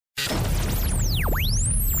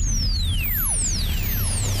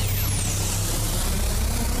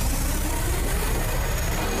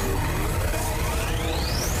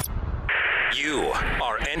You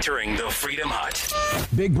are entering the Freedom Hut.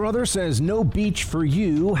 Big Brother says no beach for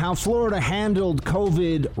you. How Florida handled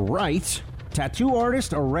COVID right. Tattoo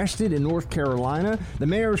artist arrested in North Carolina. The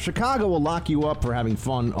mayor of Chicago will lock you up for having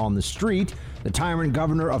fun on the street. The tyrant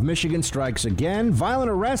governor of Michigan strikes again.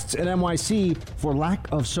 Violent arrests at NYC for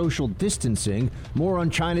lack of social distancing. More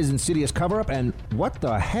on China's insidious cover-up. And what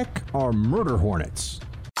the heck are murder hornets?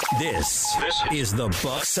 This is the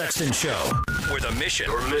Buck Sexton Show, where the mission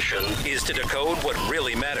is to decode what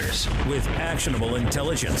really matters with actionable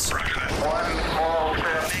intelligence. One small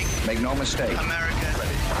step. Make no mistake. America,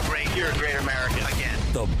 great. You're a great American again.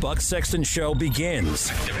 The Buck Sexton Show begins.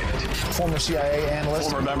 Former CIA analyst.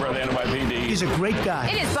 Former member of the NYPD. He's a great guy.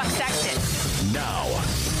 It is Buck Sexton. Now.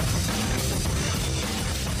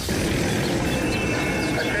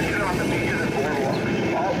 Attention on the beaches and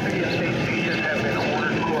boardwalks. All city and state beaches have been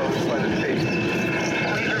ordered closed by the state.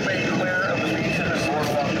 Please remain clear of the beaches and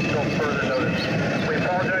boardwalks until further notice. We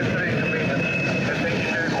apologize for the inconvenience and thank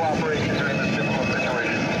you for your cooperation during this difficult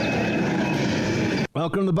situation.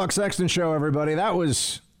 Welcome to the Buck Sexton Show, everybody. That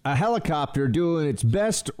was a helicopter doing its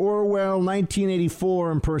best Orwell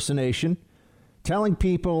 1984 impersonation, telling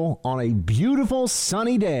people on a beautiful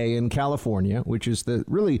sunny day in California, which is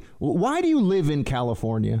why do you live in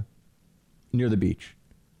California near the beach?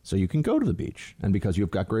 So you can go to the beach, and because you've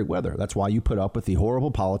got great weather. That's why you put up with the horrible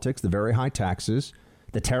politics, the very high taxes,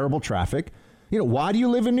 the terrible traffic. Why do you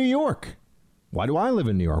live in New York? Why do I live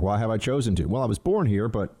in New York? Why have I chosen to? Well, I was born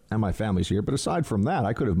here, and my family's here. But aside from that,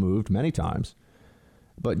 I could have moved many times.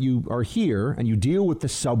 But you are here, and you deal with the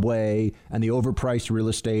subway and the overpriced real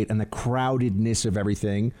estate and the crowdedness of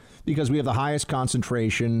everything, because we have the highest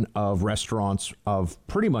concentration of restaurants of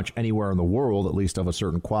pretty much anywhere in the world, at least of a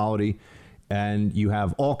certain quality. And you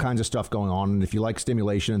have all kinds of stuff going on. And if you like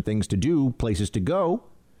stimulation and things to do, places to go,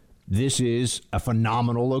 this is a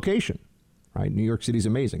phenomenal location, right? New York City is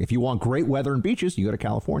amazing. If you want great weather and beaches, you go to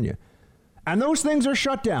California. And those things are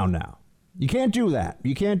shut down now. You can't do that.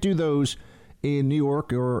 You can't do those in New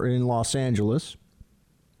York or in Los Angeles.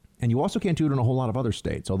 And you also can't do it in a whole lot of other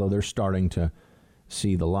states, although they're starting to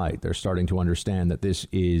see the light. They're starting to understand that this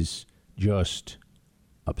is just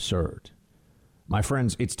absurd. My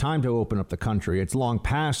friends, it's time to open up the country. It's long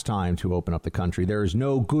past time to open up the country. There is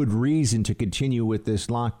no good reason to continue with this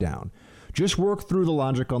lockdown. Just work through the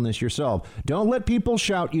logic on this yourself. Don't let people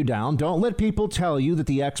shout you down. Don't let people tell you that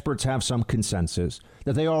the experts have some consensus,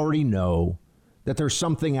 that they already know, that there's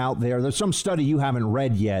something out there, there's some study you haven't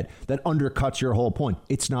read yet that undercuts your whole point.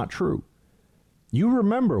 It's not true. You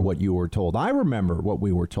remember what you were told. I remember what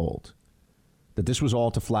we were told, that this was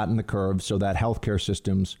all to flatten the curve so that healthcare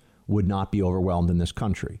systems would not be overwhelmed in this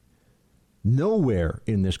country. Nowhere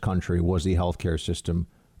in this country was the healthcare system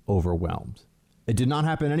overwhelmed. It did not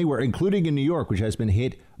happen anywhere, including in New York, which has been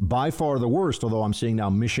hit by far the worst, although I'm seeing now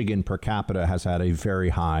Michigan per capita has had a very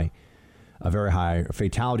high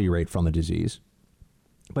fatality rate from the disease.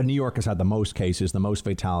 But New York has had the most cases, the most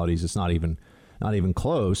fatalities. It's not even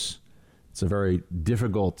close. It's a very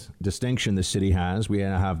difficult distinction the city has. We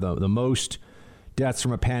have the most deaths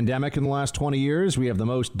from a pandemic in the last 20 years. We have the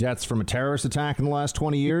most deaths from a terrorist attack in the last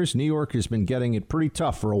 20 years. New York has been getting it pretty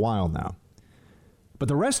tough for a while now. But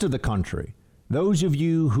the rest of the country, those of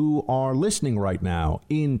you who are listening right now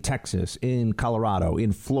in Texas, in Colorado,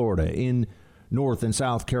 in Florida, in North and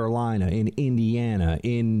South Carolina, in Indiana,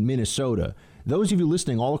 in Minnesota, those of you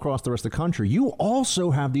listening all across the rest of the country, you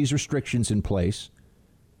also have these restrictions in place.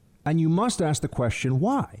 And you must ask the question,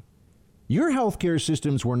 why? Your healthcare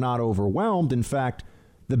systems were not overwhelmed. In fact,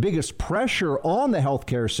 the biggest pressure on the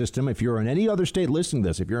healthcare system, if you're in any other state listening to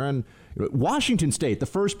this, if you're in Washington State, the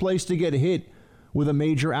first place to get hit with a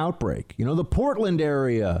major outbreak, the Portland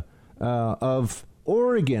area of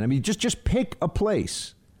Oregon. I mean, just pick a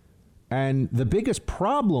place. And the biggest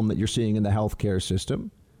problem that you're seeing in the healthcare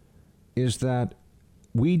system is that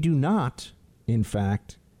we do not, in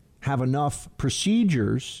fact, have enough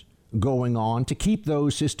procedures going on to keep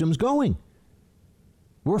those systems going.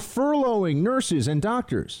 We're furloughing nurses and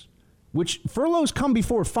doctors, which furloughs come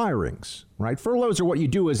before firings, right? Furloughs are what you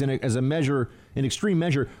do as a measure, an extreme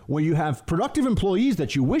measure, where you have productive employees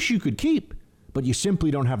that you wish you could keep, but you simply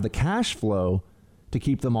don't have the cash flow to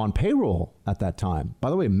keep them on payroll at that time. By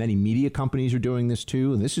the way, many media companies are doing this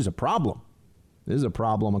too, and this is a problem. This is a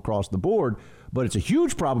problem across the board, but it's a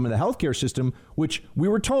huge problem in the healthcare system, which we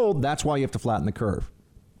were told that's why you have to flatten the curve.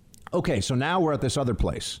 Okay, so now we're at this other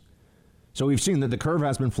place. So we've seen that the curve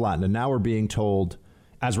has been flattened, and now we're being told,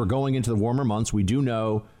 as we're going into the warmer months, we do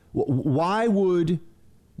know, why would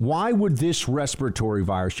this respiratory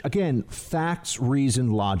virus, again, facts,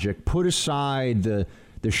 reason, logic, put aside the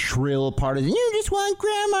the shrill partisan, you just want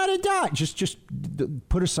grandma to die. Just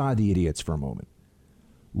put aside the idiots for a moment.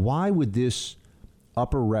 Why would this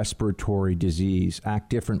upper respiratory disease act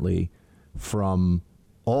differently from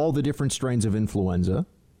all the different strains of influenza?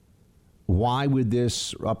 Why would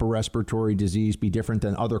this upper respiratory disease be different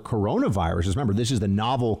than other coronaviruses? Remember, this is the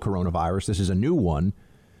novel coronavirus. This is a new one,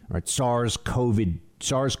 right?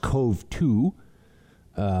 SARS-CoV-2,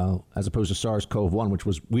 as opposed to SARS-CoV-1, which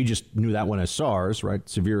was, we just knew that one as SARS, right?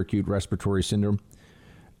 Severe acute respiratory syndrome.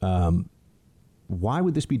 Why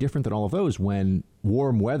would this be different than all of those when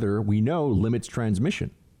warm weather, we know, limits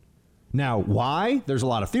transmission? Now, why? There's a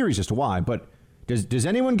lot of theories as to why, but does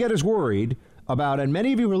anyone get as worried about, and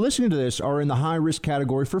many of you who are listening to this are in the high-risk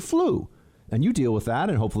category for flu, and you deal with that,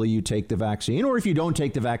 and hopefully you take the vaccine, or if you don't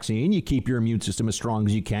take the vaccine, you keep your immune system as strong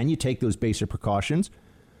as you can, you take those basic precautions.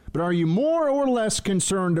 But are you more or less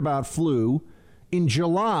concerned about flu in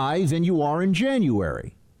July than you are in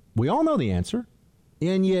January? We all know the answer,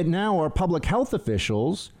 and yet now our public health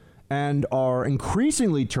officials and our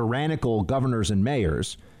increasingly tyrannical governors and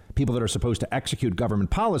mayors, people that are supposed to execute government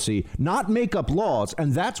policy, not make up laws.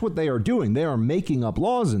 And that's what they are doing. They are making up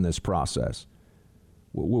laws in this process.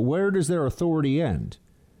 Where does their authority end?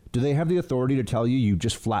 Do they have the authority to tell you you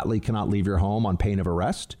just flatly cannot leave your home on pain of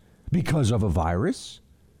arrest because of a virus?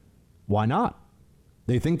 Why not?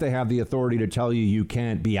 They think they have the authority to tell you you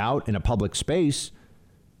can't be out in a public space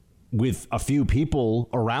with a few people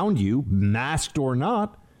around you, masked or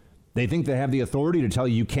not. They think they have the authority to tell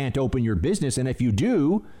you you can't open your business. And if you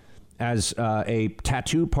do, as a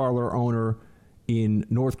tattoo parlor owner in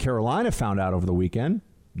North Carolina found out over the weekend,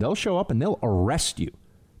 they'll show up and they'll arrest you.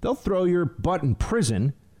 They'll throw your butt in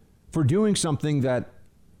prison for doing something that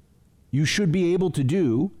you should be able to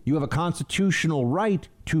do. You have a constitutional right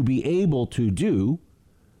to be able to do.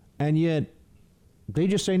 And yet they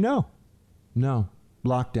just say no,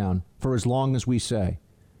 lockdown for as long as we say.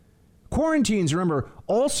 Quarantines, remember,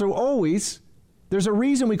 also always, there's a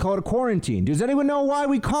reason we call it a quarantine. Does anyone know why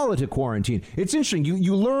we call it a quarantine? It's interesting.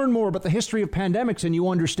 You learn more about the history of pandemics and you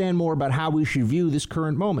understand more about how we should view this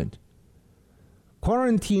current moment.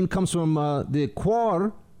 Quarantine comes from the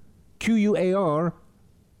quar, Q-U-A-R,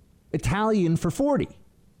 Italian for 40,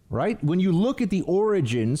 right? When you look at the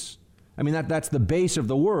origins, I mean, that's the base of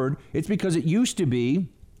the word. It's because it used to be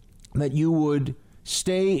that you would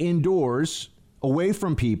stay indoors away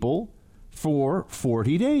from people for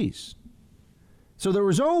 40 days. So there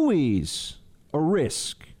was always a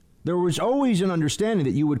risk. There was always an understanding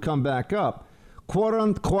that you would come back up.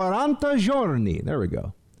 40 giorni. There we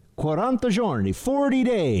go. 40 giorni. 40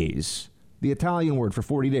 days. The Italian word for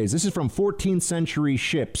 40 days. This is from 14th century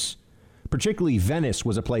ships. Particularly Venice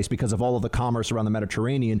was a place because of all of the commerce around the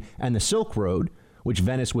Mediterranean and the Silk Road, which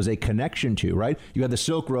Venice was a connection to, right? You had the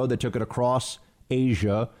Silk Road that took it across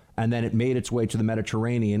Asia, and then it made its way to the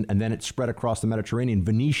Mediterranean, and then it spread across the Mediterranean.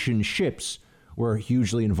 Venetian ships were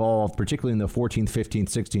hugely involved, particularly in the 14th, 15th,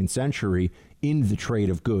 16th century, in the trade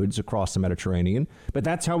of goods across the Mediterranean. But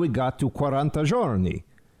that's how we got to 40 giorni,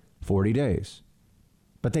 40 days.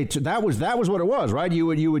 But that was what it was, right? You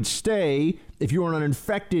would stay, if you were on an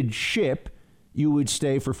infected ship, you would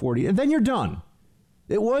stay for 40, and then you're done.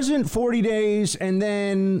 It wasn't 40 days and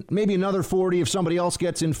then maybe another 40 if somebody else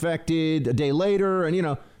gets infected a day later,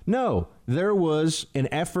 and no, there was an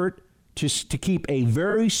effort to keep a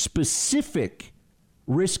very specific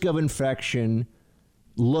risk of infection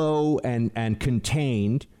low and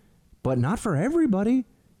contained, but not for everybody.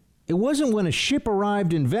 It wasn't when a ship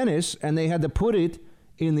arrived in Venice and they had to put it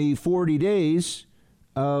in the 40 days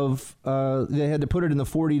of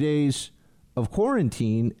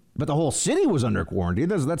quarantine, but the whole city was under quarantine.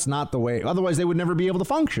 That's not the way. Otherwise, they would never be able to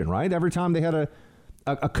function, right? Every time they had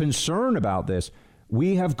a concern about this,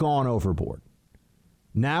 we have gone overboard.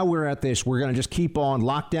 Now we're at this. We're going to just keep on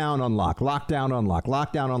lockdown, unlock, lockdown, unlock,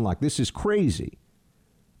 lockdown, unlock. This is crazy.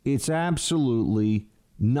 It's absolutely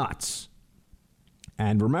nuts.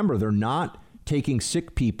 And remember, they're not taking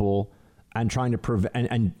sick people and trying to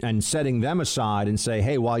prevent and setting them aside and say,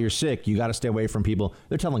 hey, while you're sick, you got to stay away from people.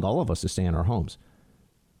 They're telling all of us to stay in our homes.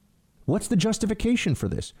 What's the justification for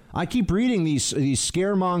this? I keep reading these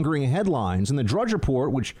scaremongering headlines, and the Drudge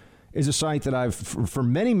Report, which is a site that I've for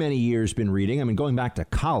many, many years been reading. I mean, going back to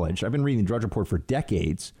college, I've been reading the Drudge Report for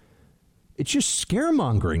decades. It's just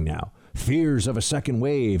scaremongering now. Fears of a second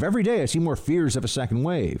wave. Every day I see more fears of a second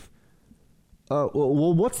wave.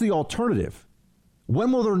 Well, what's the alternative?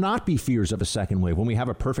 When will there not be fears of a second wave? When we have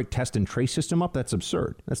a perfect test and trace system up? That's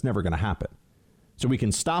absurd. That's never going to happen. So we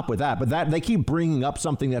can stop with that. But they keep bringing up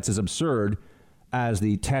something that's as absurd as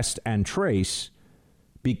the test and trace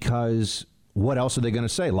because what else are they going to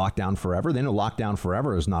say? Lockdown forever? They know lockdown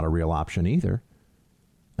forever is not a real option either.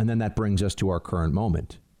 And then that brings us to our current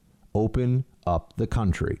moment. Open up the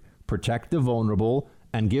country, protect the vulnerable,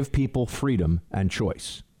 and give people freedom and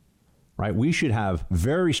choice. Right? We should have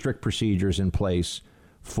very strict procedures in place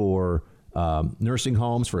for nursing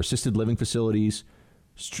homes, for assisted living facilities,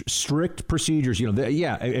 strict procedures. You know,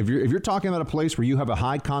 if you're talking about a place where you have a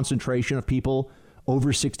high concentration of people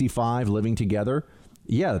over 65 living together,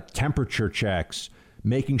 temperature checks,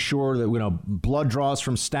 making sure that, blood draws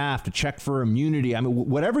from staff to check for immunity. I mean,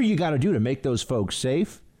 whatever you got to do to make those folks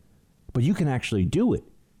safe, but you can actually do it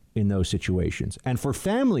in those situations. And for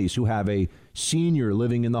families who have a senior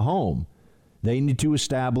living in the home, they need to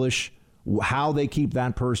establish how they keep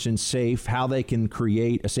that person safe, how they can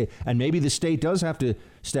create a safe, and maybe the state does have to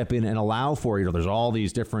step in and allow for, there's all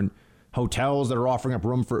these different hotels that are offering up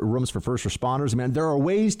rooms for first responders. I mean, there are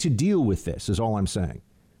ways to deal with this, is all I'm saying.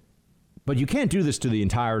 But you can't do this to the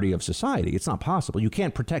entirety of society. It's not possible. You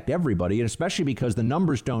can't protect everybody, and especially because the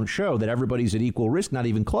numbers don't show that everybody's at equal risk, not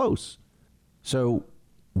even close. So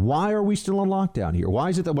why are we still on lockdown here? Why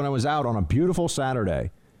is it that when I was out on a beautiful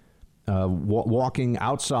Saturday, walking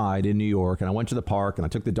outside in New York, and I went to the park and I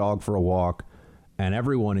took the dog for a walk, and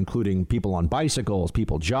everyone, including people on bicycles,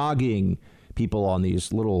 people jogging, people on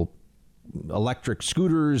these little electric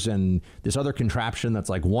scooters and this other contraption that's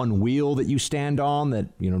like one wheel that you stand on that,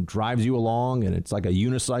 drives you along, and it's like a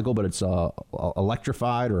unicycle, but it's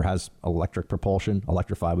electrified or has electric propulsion.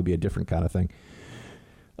 Electrified would be a different kind of thing.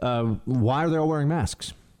 Why are they all wearing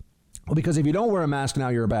masks? Well, because if you don't wear a mask now,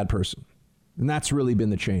 you're a bad person. And that's really been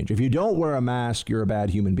the change. If you don't wear a mask, you're a bad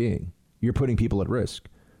human being. You're putting people at risk.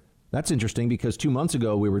 That's interesting because 2 months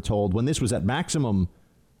ago, we were told when this was at maximum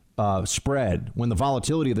spread, when the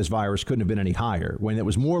volatility of this virus couldn't have been any higher, when it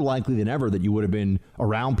was more likely than ever that you would have been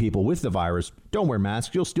around people with the virus, don't wear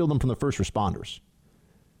masks, you'll steal them from the first responders.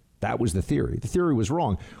 That was the theory. The theory was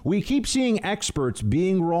wrong. We keep seeing experts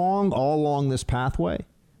being wrong all along this pathway.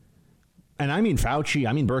 And I mean Fauci,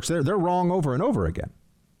 I mean Birx, they're wrong over and over again.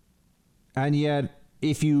 And yet,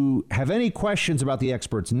 if you have any questions about the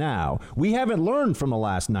experts now, we haven't learned from the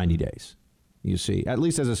last 90 days. You see, at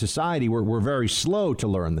least as a society, we're very slow to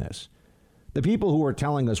learn this. The people who are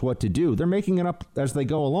telling us what to do, they're making it up as they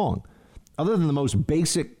go along. Other than the most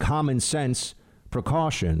basic common sense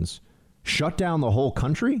precautions, shut down the whole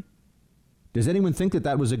country? Does anyone think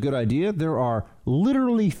that was a good idea? There are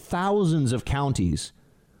literally thousands of counties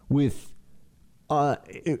with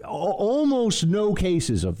almost no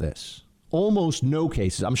cases of this. Almost no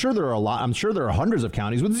cases. I'm sure there are a lot. I'm sure there are hundreds of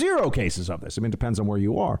counties with 0 cases of this. I mean, it depends on where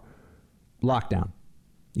you are. Lockdown.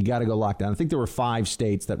 You got to go lockdown. I think there were 5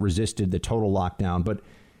 states that resisted the total lockdown. But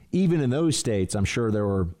even in those states, I'm sure there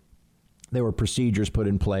were procedures put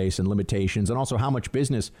in place and limitations, and also how much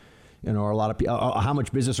business, how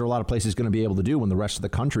much business are a lot of places going to be able to do when the rest of the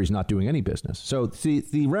country is not doing any business. So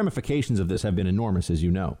the ramifications of this have been enormous, as you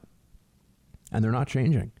know, and they're not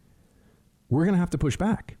changing. We're going to have to push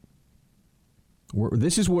back.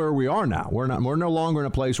 This is where we are now. We're no longer in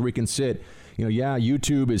a place where we can sit.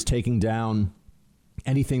 YouTube is taking down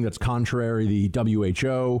anything that's contrary to the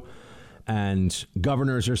WHO, and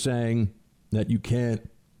governors are saying that you can't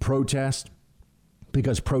protest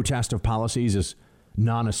because protest of policies is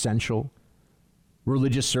non-essential.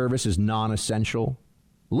 Religious service is non-essential.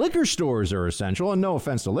 Liquor stores are essential, and no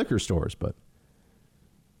offense to liquor stores, but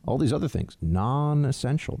all these other things,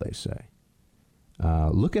 non-essential, they say.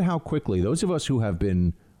 Look at how quickly those of us who have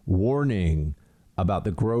been warning about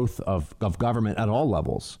the growth of government at all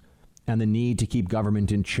levels and the need to keep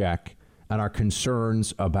government in check and our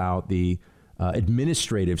concerns about the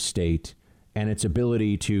administrative state and its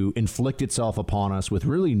ability to inflict itself upon us with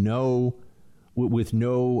really no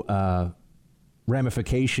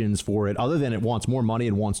ramifications for it other than it wants more money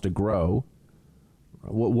and wants to grow.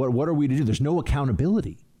 What are we to do? There's no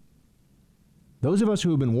accountability. Those of us who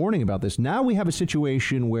have been warning about this, now we have a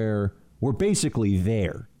situation where we're basically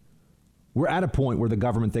there. We're at a point where the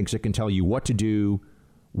government thinks it can tell you what to do,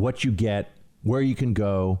 what you get, where you can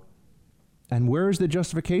go. And where is the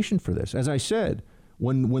justification for this? As I said,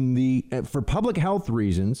 for public health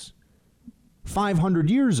reasons, 500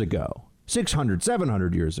 years ago, 600,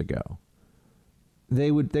 700 years ago, they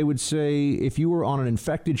would say if you were on an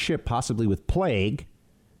infected ship, possibly with plague,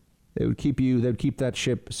 they'd keep that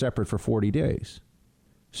ship separate for 40 days.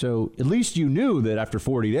 So at least you knew that after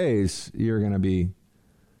 40 days, you're going to be.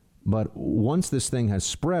 But once this thing has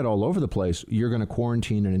spread all over the place, you're going to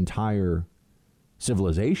quarantine an entire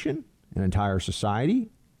civilization, an entire society,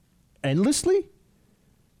 endlessly.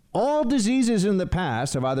 All diseases in the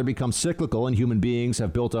past have either become cyclical and human beings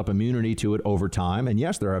have built up immunity to it over time. And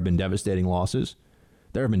yes, there have been devastating losses.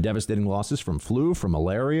 There have been devastating losses from flu, from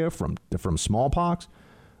malaria, from smallpox.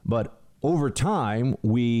 But over time,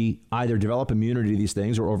 we either develop immunity to these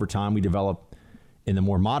things, or over time we develop, in the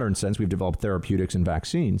more modern sense, we've developed therapeutics and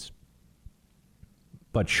vaccines.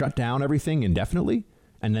 But shut down everything indefinitely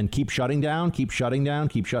and then keep shutting down.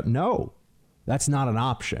 No, that's not an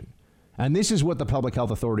option. And this is what the public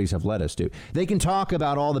health authorities have led us to. They can talk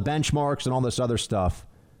about all the benchmarks and all this other stuff,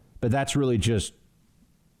 but that's really just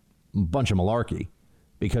a bunch of malarkey,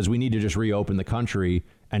 because we need to just reopen the country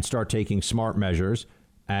and start taking smart measures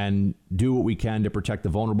and do what we can to protect the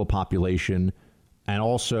vulnerable population, and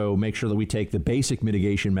also make sure that we take the basic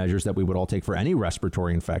mitigation measures that we would all take for any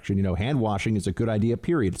respiratory infection. You know, hand washing is a good idea,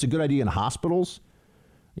 period. It's a good idea in hospitals.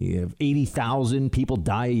 You have 80,000 people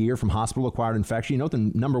die a year from hospital-acquired infection. You know what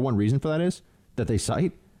the number one reason for that is that they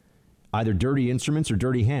cite? Either dirty instruments or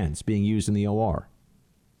dirty hands being used in the OR.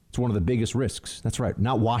 It's one of the biggest risks. That's right,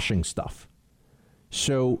 not washing stuff.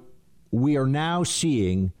 So we are now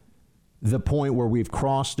seeing the point where we've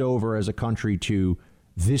crossed over as a country to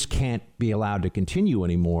this can't be allowed to continue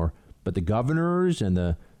anymore. But the governors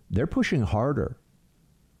and they're pushing harder.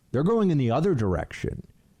 They're going in the other direction.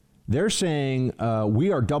 They're saying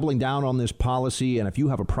we are doubling down on this policy, and if you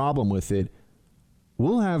have a problem with it,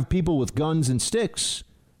 we'll have people with guns and sticks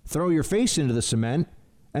throw your face into the cement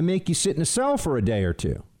and make you sit in a cell for a day or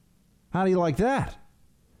two. How do you like that?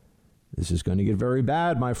 This is going to get very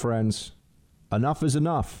bad, my friends. Enough is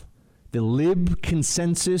enough. The lib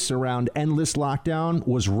consensus around endless lockdown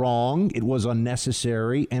was wrong. It was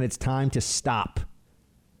unnecessary, and it's time to stop.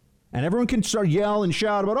 And everyone can start yell and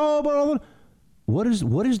shout about, what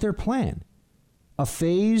is their plan? A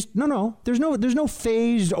phased? No. There's no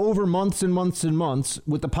phased over months and months and months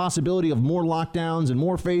with the possibility of more lockdowns and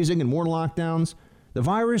more phasing and more lockdowns. The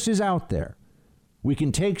virus is out there. We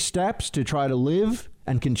can take steps to try to live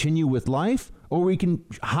and continue with life, or we can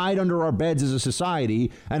hide under our beds as a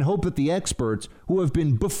society and hope that the experts who have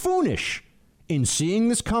been buffoonish in seeing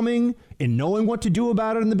this coming, in knowing what to do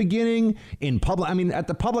about it in the beginning, at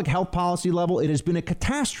the public health policy level, it has been a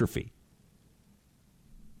catastrophe.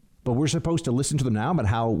 But we're supposed to listen to them now about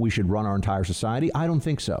how we should run our entire society? I don't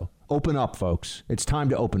think so. Open up, folks. It's time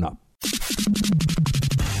to open up.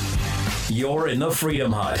 You're in the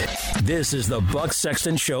Freedom Hut. This is the Buck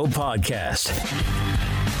Sexton Show podcast.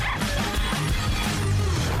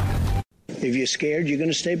 If you're scared, you're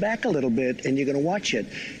going to stay back a little bit and you're going to watch it.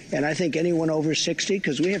 And I think anyone over 60,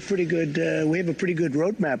 because we have a pretty good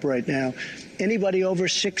roadmap right now. Anybody over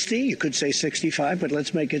 60, you could say 65, but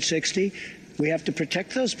let's make it 60. We have to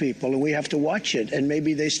protect those people, and we have to watch it, and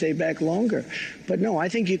maybe they stay back longer. But no, I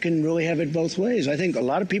think you can really have it both ways. I think a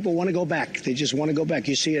lot of people want to go back. They just want to go back.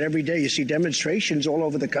 You see it every day. You see demonstrations all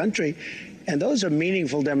over the country, and those are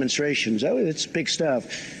meaningful demonstrations. Oh, it's big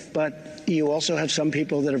stuff. But you also have some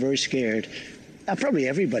people that are very scared. Probably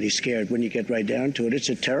everybody's scared when you get right down to it. It's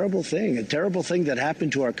a terrible thing that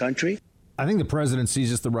happened to our country. I think the president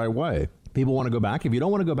sees this the right way. People want to go back. If you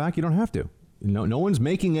don't want to go back, you don't have to. No one's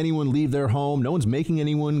making anyone leave their home. No one's making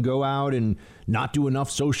anyone go out and not do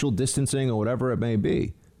enough social distancing or whatever it may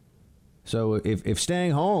be. So if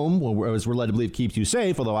staying home, as we're led to believe, keeps you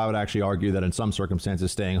safe, although I would actually argue that in some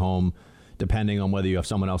circumstances staying home, depending on whether you have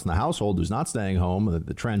someone else in the household who's not staying home,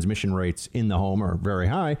 the transmission rates in the home are very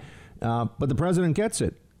high. But the president gets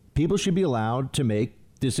it. People should be allowed to make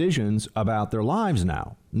decisions about their lives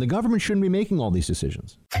now. And the government shouldn't be making all these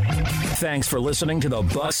decisions. Thanks for listening to the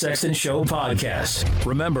Buck Sexton Show podcast.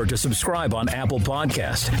 Remember to subscribe on Apple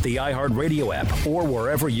Podcasts, the iHeartRadio app, or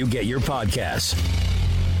wherever you get your podcasts.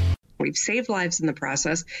 We've saved lives in the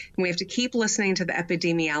process, and we have to keep listening to the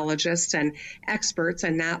epidemiologists and experts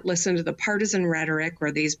and not listen to the partisan rhetoric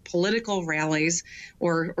or these political rallies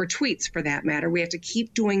or tweets for that matter. We have to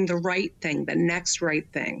keep doing the right thing, the next right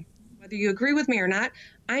thing. Whether you agree with me or not,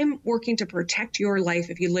 I'm working to protect your life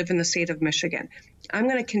if you live in the state of Michigan. I'm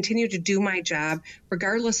going to continue to do my job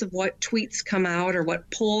regardless of what tweets come out or what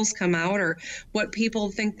polls come out or what people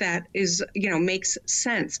think that is, makes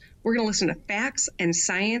sense. We're going to listen to facts and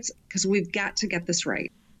science because we've got to get this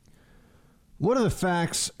right. What do the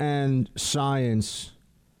facts and science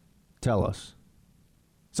tell us?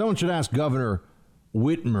 Someone should ask Governor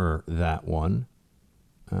Whitmer that one.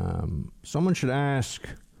 Someone should ask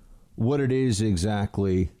what it is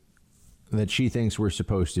exactly that she thinks we're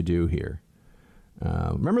supposed to do here.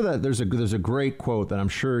 Remember that there's a great quote that I'm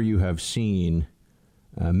sure you have seen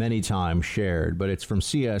many times shared, but it's from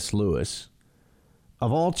C.S. Lewis.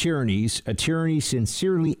 Of all tyrannies, a tyranny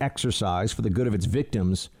sincerely exercised for the good of its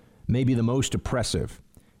victims may be the most oppressive.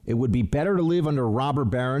 It would be better to live under robber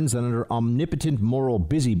barons than under omnipotent moral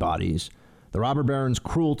busybodies. The robber baron's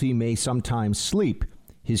cruelty may sometimes sleep.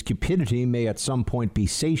 His cupidity may at some point be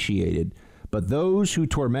satiated. But those who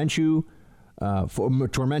torment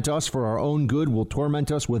us for our own good will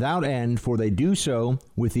torment us without end, for they do so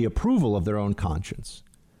with the approval of their own conscience.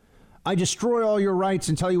 I destroy all your rights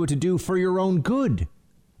and tell you what to do for your own good,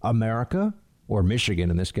 America, or Michigan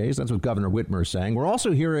in this case. That's what Governor Whitmer is saying. We're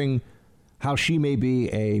also hearing how she may be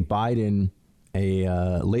a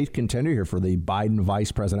late contender here for the Biden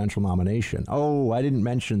vice presidential nomination. Oh, I didn't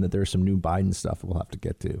mention that there's some new Biden stuff we'll have to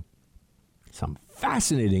get to. Some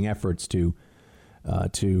fascinating efforts to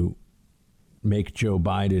make Joe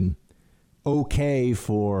Biden okay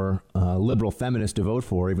for liberal feminists to vote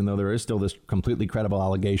for, even though there is still this completely credible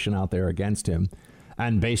allegation out there against him.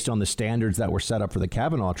 And based on the standards that were set up for the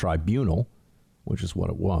Kavanaugh tribunal, which is what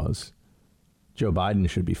it was, Joe Biden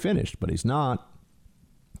should be finished, but he's not.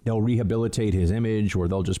 They'll rehabilitate his image, or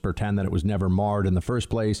they'll just pretend that it was never marred in the first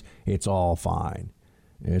place. It's all fine.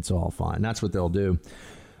 It's all fine. That's what they'll do.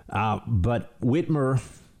 But Whitmer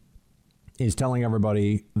is telling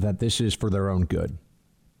everybody that this is for their own good.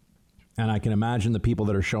 And I can imagine the people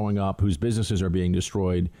that are showing up whose businesses are being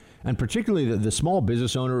destroyed, and particularly the small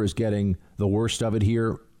business owner is getting the worst of it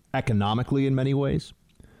here economically in many ways.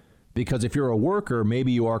 Because if you're a worker,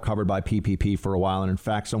 maybe you are covered by PPP for a while. And in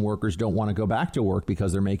fact, some workers don't want to go back to work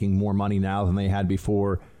because they're making more money now than they had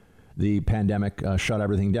before the pandemic shut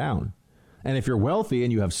everything down. And if you're wealthy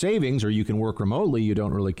and you have savings, or you can work remotely, you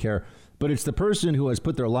don't really care. But it's the person who has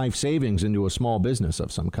put their life savings into a small business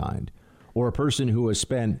of some kind, or a person who has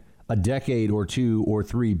spent a decade or 2 or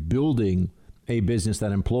 3 building a business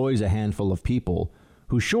that employs a handful of people,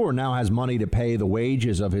 who sure now has money to pay the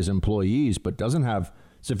wages of his employees, but doesn't have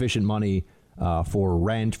sufficient money for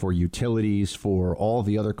rent, for utilities, for all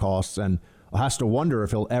the other costs, and has to wonder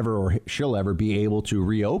if he'll ever or she'll ever be able to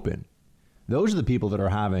reopen. Those are the people that are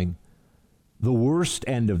having the worst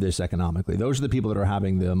end of this economically. Those are the people that are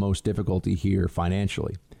having the most difficulty here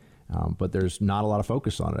financially. But there's not a lot of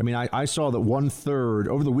focus on it. I mean, I saw that 1/3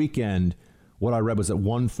 over the weekend. What I read was that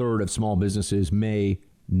 1/3 of small businesses may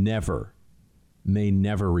never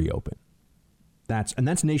reopen.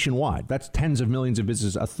 That's nationwide. That's tens of millions of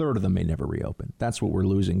businesses. 1/3 of them may never reopen. That's what we're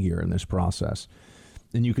losing here in this process.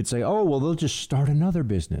 And you could say, oh, well, they'll just start another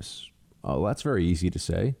business. Oh, that's very easy to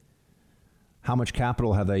say. How much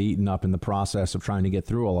capital have they eaten up in the process of trying to get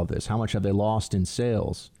through all of this? How much have they lost in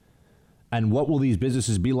sales? And what will these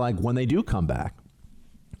businesses be like when they do come back?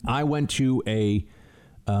 I went to a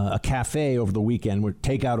cafe over the weekend with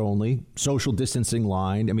takeout only, social distancing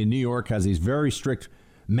line. I mean, New York has these very strict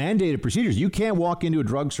mandated procedures. You can't walk into a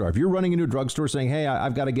drugstore. If you're running into a drugstore saying, hey,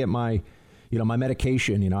 I've got to get my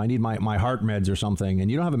medication, I need my heart meds or something, and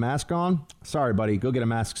you don't have a mask on, sorry, buddy, go get a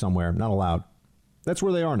mask somewhere. Not allowed. That's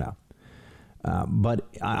where they are now. But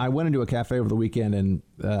I went into a cafe over the weekend, and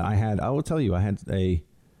I will tell you, I had a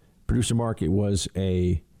producer Mark. It was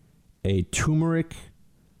a turmeric,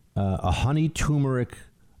 a honey turmeric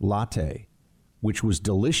latte, which was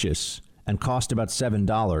delicious and cost about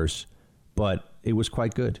 $7, but it was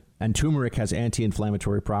quite good. And turmeric has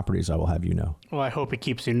anti-inflammatory properties, I will have you know. Well, I hope it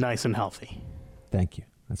keeps you nice and healthy. Thank you.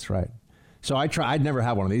 That's right. So I'd never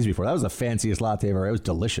had one of these before. That was the fanciest latte ever. It was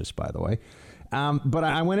delicious, by the way. But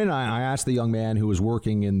I went in, I asked the young man who was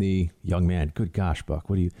working in good gosh, Buck,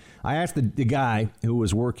 I asked the guy who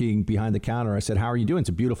was working behind the counter, I said, how are you doing? It's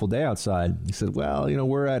a beautiful day outside. He said, well,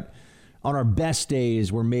 on our best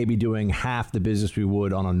days, we're maybe doing half the business we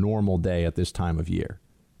would on a normal day at this time of year,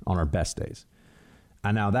 on our best days.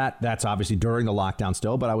 And now that's obviously during the lockdown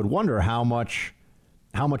still, but I would wonder how much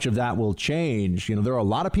of that will change. There are a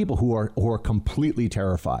lot of people who are completely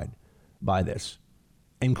terrified by this,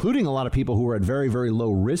 including a lot of people who are at very, very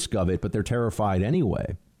low risk of it, but they're terrified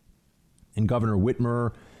anyway. And Governor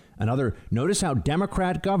Whitmer and notice how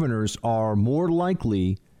Democrat governors are more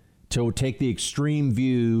likely to take the extreme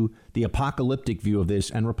view, the apocalyptic view of this,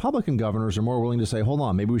 and Republican governors are more willing to say, hold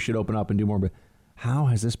on, maybe we should open up and do more. But how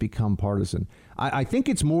has this become partisan? I think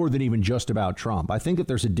it's more than even just about Trump. I think that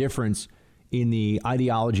there's a difference in the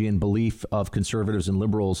ideology and belief of conservatives and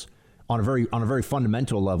liberals on a very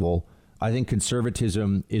fundamental level. I think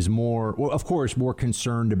conservatism is more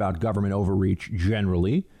concerned about government overreach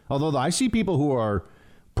generally. Although I see people who are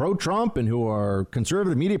pro-Trump and who are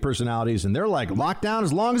conservative media personalities, and they're like, lockdown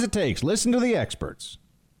as long as it takes. Listen to the experts.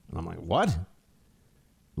 And I'm like, what?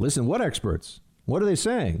 Listen, what experts? What are they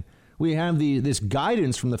saying? We have this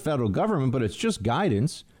guidance from the federal government, but it's just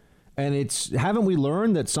guidance. And haven't we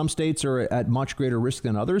learned that some states are at much greater risk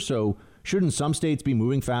than others? So shouldn't some states be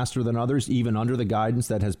moving faster than others, even under the guidance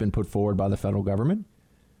that has been put forward by the federal government?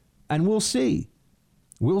 And we'll see.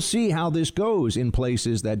 We'll see how this goes in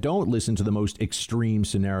places that don't listen to the most extreme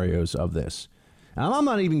scenarios of this. And I'm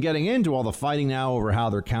not even getting into all the fighting now over how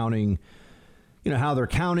they're counting, how they're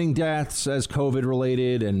counting deaths as COVID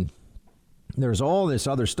related. And there's all this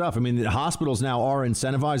other stuff. I mean, the hospitals now are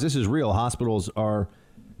incentivized. This is real. Hospitals are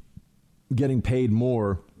getting paid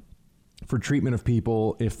more for treatment of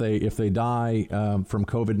people if they die from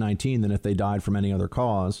COVID-19 than if they died from any other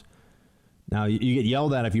cause. Now, you get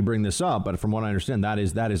yelled at if you bring this up, but from what I understand, that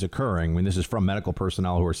is occurring. I mean, this is from medical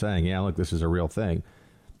personnel who are saying, yeah, look, this is a real thing.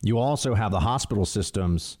 You also have the hospital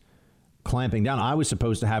systems clamping down. I was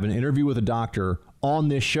supposed to have an interview with a doctor on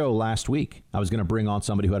this show last week. I was going to bring on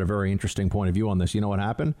somebody who had a very interesting point of view on this. You know what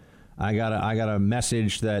happened? I got a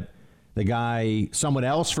message that someone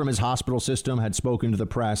else from his hospital system had spoken to the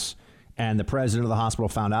press, and the president of the hospital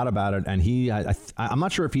found out about it. And I'm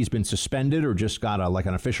not sure if he's been suspended or just got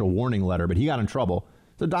an official warning letter, but he got in trouble.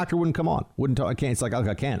 The doctor wouldn't come on. Wouldn't talk. I can't. It's like,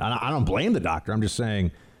 I can't. I don't blame the doctor. I'm just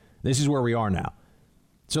saying this is where we are now.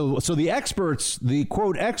 So the experts, the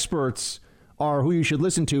quote experts, are who you should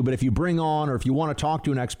listen to. But if you bring on, or if you want to talk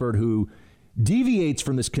to an expert who deviates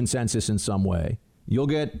from this consensus in some way, you'll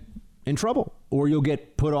get in trouble, or you'll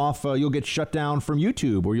get put off. You'll get shut down from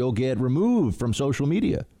YouTube, or you'll get removed from social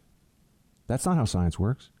media. That's not how science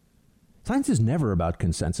works. Science is never about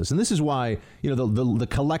consensus. And this is why, the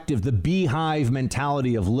collective, the beehive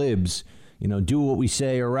mentality of libs, do what we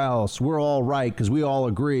say or else. We're all right because we all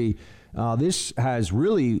agree. This has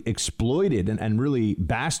really exploited and really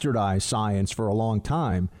bastardized science for a long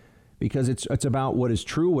time, because it's about what is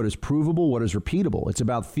true, what is provable, what is repeatable. It's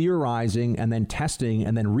about theorizing and then testing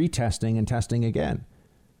and then retesting and testing again.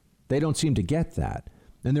 They don't seem to get that.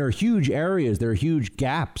 And there are huge areas, there are huge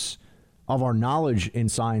gaps of our knowledge in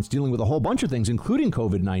science dealing with a whole bunch of things, including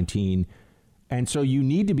COVID-19. And so you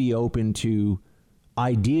need to be open to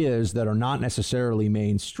ideas that are not necessarily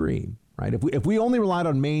mainstream. Right? If we only relied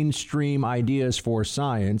on mainstream ideas for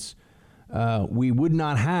science, we would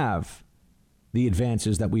not have the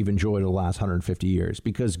advances that we've enjoyed over the last 150 years.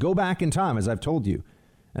 Because go back in time, as I've told you,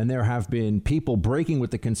 and there have been people breaking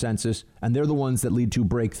with the consensus, and they're the ones that lead to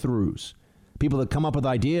breakthroughs. People that come up with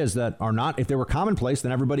ideas that are not, if they were commonplace,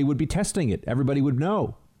 then everybody would be testing it. Everybody would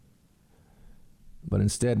know. But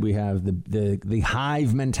instead, we have the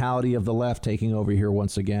hive mentality of the left taking over here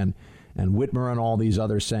once again. And Whitmer and all these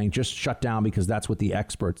others saying, just shut down because that's what the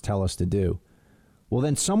experts tell us to do. Well,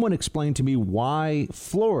 then someone explained to me why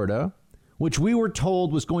Florida, which we were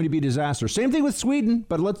told was going to be a disaster. Same thing with Sweden,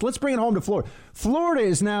 but let's bring it home to Florida. Florida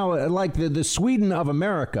is now like the Sweden of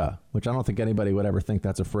America, which I don't think anybody would ever think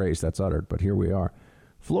that's a phrase that's uttered, but here we are.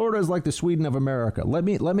 Florida is like the Sweden of America. Let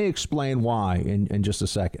me explain why in just a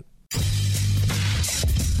second.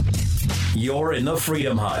 You're in the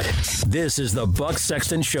Freedom Hut. This is the Buck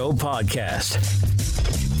Sexton Show podcast.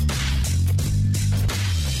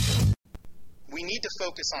 We need to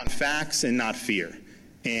focus on facts and not fear.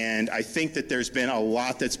 And I think that there's been a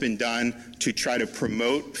lot that's been done to try to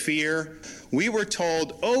promote fear. We were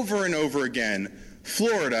told over and over again,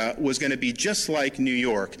 Florida was going to be just like New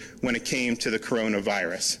York when it came to the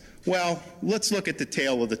coronavirus. Well, let's look at the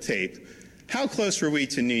tail of the tape. How close were we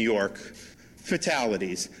to New York?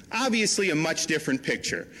 Fatalities. Obviously a much different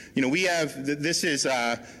picture. We have, this is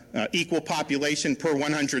equal population per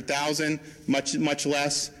 100,000, much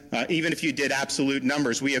less. Even if you did absolute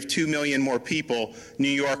numbers, we have 2 million more people. New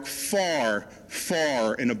York far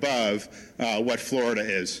and above what Florida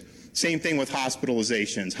is. Same thing with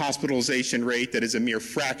hospitalizations. Hospitalization rate that is a mere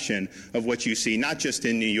fraction of what you see, not just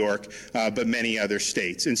in New York, but many other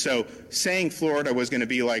states. And so saying Florida was going to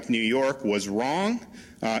be like New York was wrong.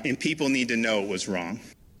 And people need to know it was wrong.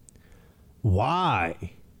 Why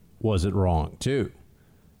was it wrong, too?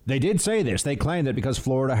 They did say this. They claimed that because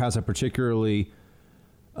Florida has a particularly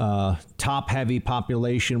top-heavy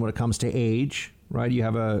population when it comes to age, right? You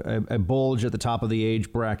have a bulge at the top of the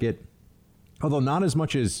age bracket, although not as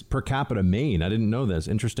much as per capita Maine. I didn't know this.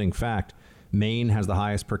 Interesting fact. Maine has the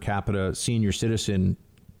highest per capita senior citizen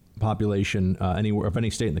population anywhere of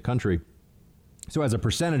any state in the country. So as a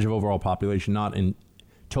percentage of overall population, not in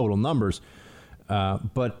total numbers.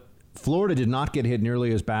 But Florida did not get hit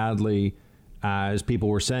nearly as badly as people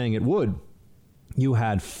were saying it would. You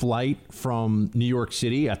had flight from New York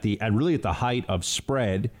City at the height of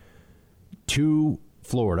spread to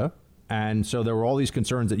Florida. And so there were all these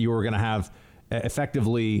concerns that you were going to have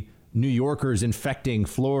effectively New Yorkers infecting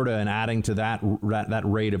Florida and adding to that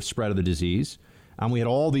rate of spread of the disease. And we had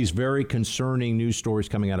all these very concerning news stories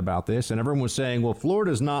coming out about this. And everyone was saying, well,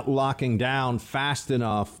 Florida's not locking down fast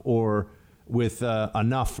enough or with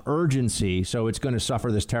enough urgency, so it's going to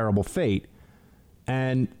suffer this terrible fate.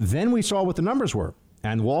 And then we saw what the numbers were.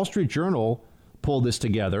 And Wall Street Journal pulled this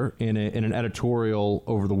together in an editorial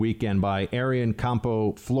over the weekend by Arian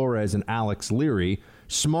Campo Flores and Alex Leary.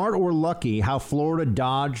 Smart or lucky, how Florida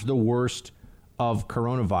dodged the worst of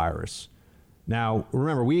coronavirus. Now,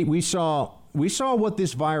 remember, we saw what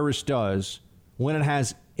this virus does when it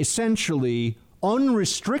has essentially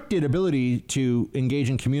unrestricted ability to engage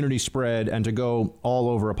in community spread and to go all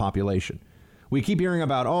over a population. We keep hearing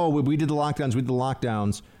about, oh, we did the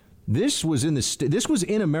lockdowns. This was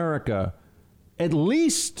in America at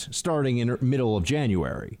least starting in middle of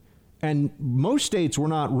January. And most states were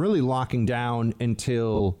not really locking down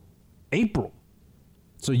until April.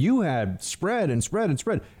 So you had spread and spread and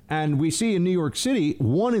spread. And we see in New York City,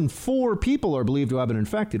 1 in 4 people are believed to have been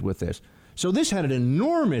infected with this. So this had an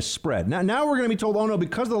enormous spread. Now we're going to be told, oh, no,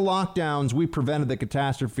 because of the lockdowns, we prevented the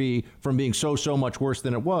catastrophe from being so much worse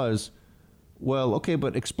than it was. Well, OK,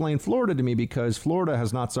 but explain Florida to me, because Florida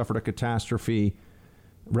has not suffered a catastrophe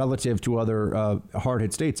relative to other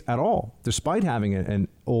hard-hit states at all, despite having an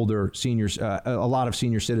older seniors, a lot of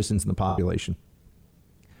senior citizens in the population.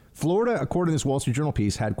 Florida, according to this Wall Street Journal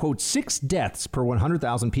piece, had, quote, 6 deaths per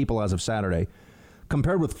 100,000 people as of Saturday,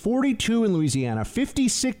 compared with 42 in Louisiana,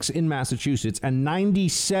 56 in Massachusetts, and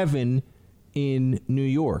 97 in New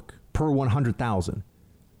York per 100,000.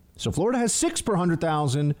 So Florida has 6 per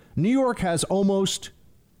 100,000. New York has almost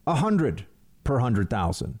 100 per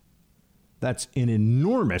 100,000. That's an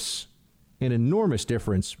enormous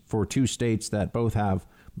difference for 2 states that both have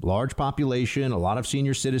large population, a lot of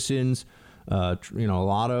senior citizens, a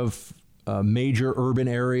lot of major urban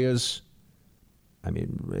areas. I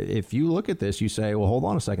mean, if you look at this, you say, well, hold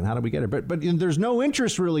on a second. How did we get it? But there's no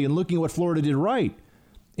interest really in looking at what Florida did right.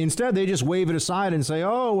 Instead, they just wave it aside and say,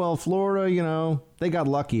 oh, well, Florida, they got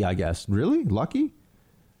lucky, I guess. Really? Lucky?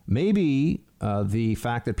 Maybe the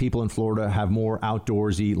fact that people in Florida have more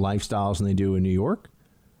outdoorsy lifestyles than they do in New York.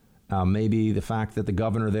 Maybe the fact that the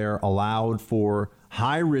governor there allowed for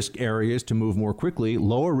high-risk areas to move more quickly,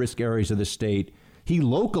 lower-risk areas of the state. He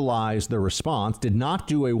localized the response, did not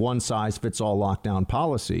do a one-size-fits-all lockdown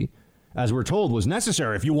policy, as we're told was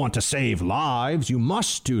necessary. If you want to save lives, you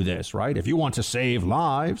must do this, right? If you want to save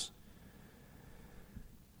lives.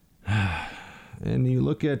 And you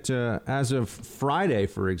look at, as of Friday,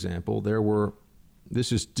 for example, there were,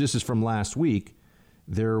 this is from last week,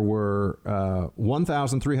 there were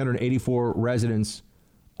 1,384 residents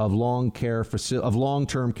of long-term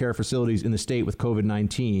care facilities in the state with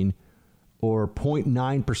COVID-19, or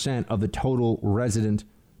 0.9% of the total resident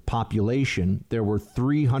population. There were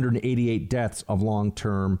 388 deaths of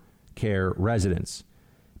long-term care residents.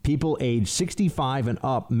 People aged 65 and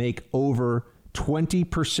up make over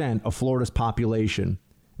 20% of Florida's population.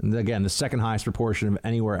 And again, the second highest proportion of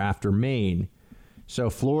anywhere after Maine. So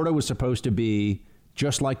Florida was supposed to be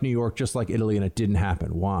just like New York, just like Italy, and it didn't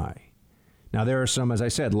happen. Why? Now, there are some, as I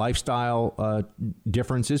said, lifestyle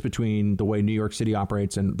differences between the way New York City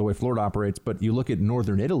operates and the way Florida operates. But you look at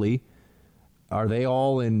northern Italy, are they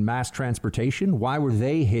all in mass transportation? Why were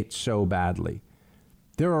they hit so badly?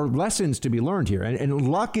 There are lessons to be learned here. And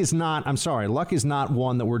luck is not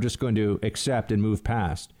one that we're just going to accept and move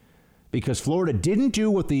past. Because Florida didn't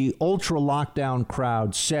do what the ultra lockdown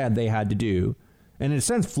crowd said they had to do. And in a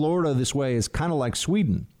sense, Florida this way is kind of like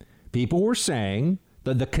Sweden. People were saying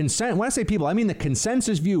that when I say people, I mean the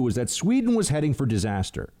consensus view was that Sweden was heading for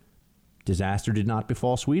disaster. Disaster did not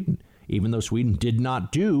befall Sweden, even though Sweden did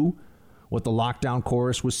not do what the lockdown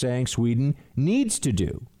chorus was saying Sweden needs to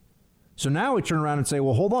do. So now we turn around and say,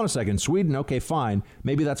 well, hold on a second. Sweden, okay, fine.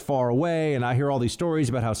 Maybe that's far away. And I hear all these stories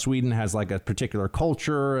about how Sweden has like a particular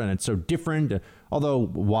culture and it's so different. Although,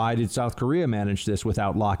 why did South Korea manage this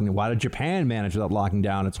without locking? Why did Japan manage without locking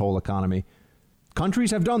down its whole economy?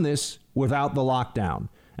 Countries have done this without the lockdown.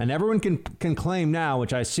 And everyone can claim now,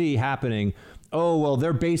 which I see happening, oh, well,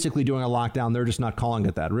 they're basically doing a lockdown. They're just not calling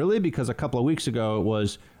it that. Really? Because a couple of weeks ago, it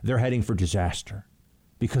was they're heading for disaster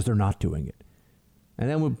because they're not doing it. And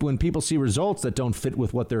then when people see results that don't fit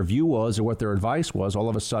with what their view was or what their advice was, all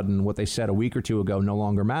of a sudden what they said a week or two ago no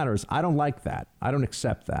longer matters. I don't like that. I don't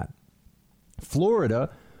accept that. Florida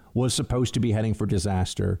was supposed to be heading for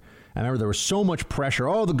disaster. I remember there was so much pressure.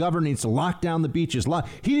 Oh, the governor needs to lock down the beaches.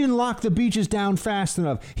 He didn't lock the beaches down fast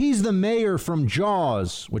enough. He's the mayor from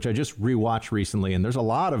Jaws, which I just rewatched recently. And there's a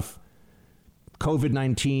lot of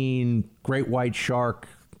COVID-19 great white shark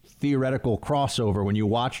theoretical crossover. When you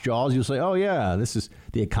watch Jaws, you'll say, oh, yeah, this is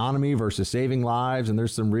the economy versus saving lives. And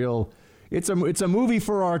there's some real it's a movie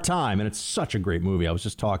for our time. And it's such a great movie. I was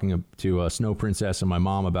just talking to Snow Princess and my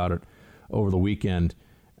mom about it over the weekend.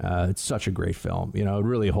 It's such a great film. You know, it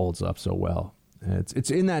really holds up so well.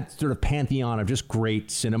 It's in that sort of pantheon of just great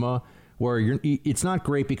cinema where it's not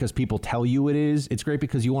great because people tell you it is. It's great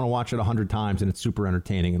because you want to watch it 100 times and it's super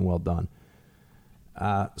entertaining and well done.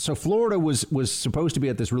 So Florida was supposed to be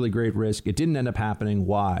at this really great risk. It didn't end up happening.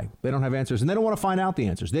 Why? They don't have answers, and they don't want to find out the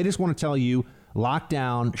answers. They just want to tell you, lock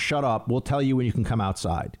down, shut up. We'll tell you when you can come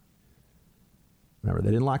outside. Remember,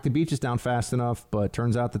 they didn't lock the beaches down fast enough, but it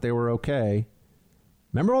turns out that they were okay.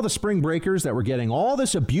 Remember all the spring breakers that were getting all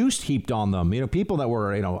this abuse heaped on them? People that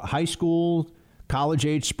were, high school,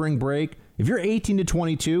 college-age spring break. If you're 18 to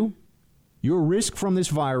 22, your risk from this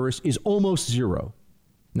virus is almost zero.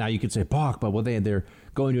 Now, you could say, Bach, but they're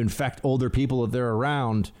going to infect older people if they're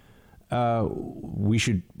around. We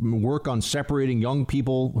should work on separating young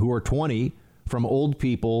people who are 20 from older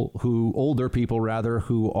people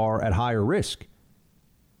who are at higher risk.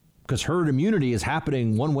 Because herd immunity is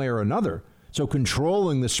happening one way or another. So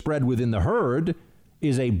controlling the spread within the herd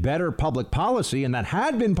is a better public policy, and that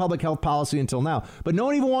had been public health policy until now. But no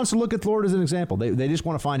one even wants to look at Florida as an example. They just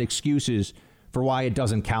want to find excuses for why it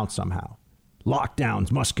doesn't count somehow.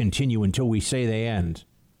 Lockdowns must continue until we say they end.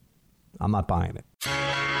 I'm not buying it.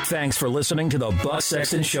 Thanks for listening to the Buck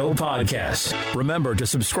Sexton Show podcast. Remember to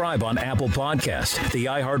subscribe on Apple Podcasts, the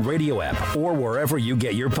iHeartRadio app, or wherever you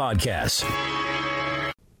get your podcasts.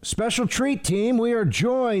 Special treat, team. We are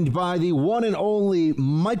joined by the one and only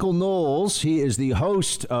Michael Knowles. He is the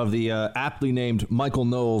host of the aptly named Michael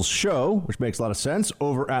Knowles Show, which makes a lot of sense,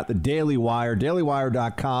 over at the Daily Wire,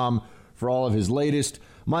 dailywire.com for all of his latest.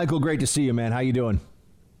 Michael, great to see you, man. How you doing?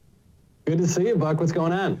 Good to see you, Buck. What's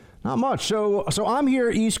going on? Not much. So I'm here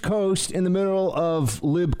East Coast in the middle of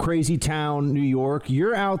lib crazy town, New York.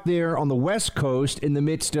 You're out there on the West Coast in the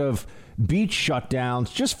midst of beach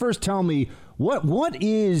shutdowns. Just first tell me, what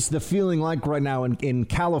is the feeling like right now in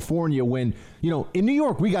California when, in New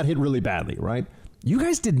York, we got hit really badly, right? You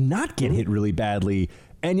guys did not get hit really badly.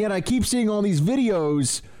 And yet I keep seeing all these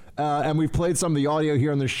videos, and we've played some of the audio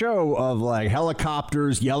here on the show of like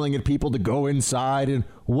helicopters yelling at people to go inside. And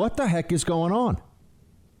what the heck is going on?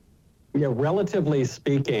 Yeah, relatively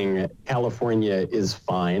speaking, California is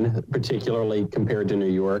fine, particularly compared to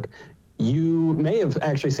New York. You may have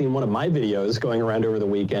actually seen one of my videos going around over the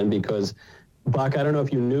weekend because, Buck, I don't know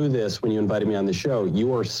if you knew this when you invited me on the show.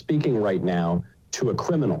 You are speaking right now to a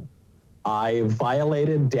criminal. I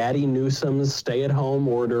violated Daddy Newsom's stay-at-home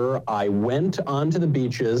order. I went onto the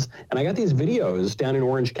beaches, and I got these videos down in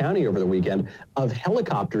Orange County over the weekend of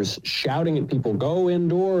helicopters shouting at people, go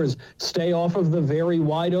indoors, stay off of the very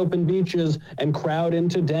wide-open beaches, and crowd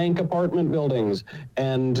into dank apartment buildings.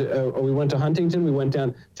 And we went to Huntington. We went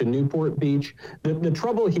down to Newport Beach. The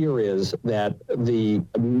trouble here is that the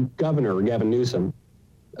governor, Gavin Newsom,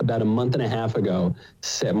 about a month and a half ago,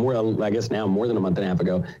 said, more than a month and a half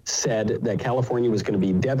ago, said that California was going to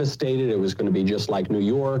be devastated. It was going to be just like New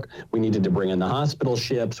York. We needed to bring in the hospital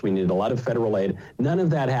ships. We needed a lot of federal aid. None of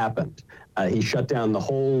that happened. He shut down the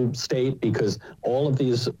whole state because all of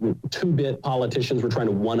these two-bit politicians were trying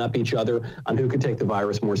to one-up each other on who could take the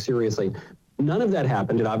virus more seriously. None of that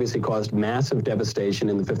happened. It obviously caused massive devastation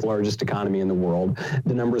in the fifth largest economy in the world.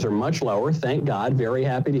 The numbers are much lower. Thank God. Very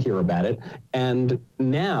happy to hear about it. And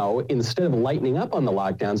now, instead of lightening up on the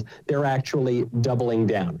lockdowns, they're actually doubling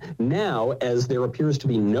down. Now, as there appears to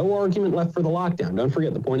be no argument left for the lockdown, don't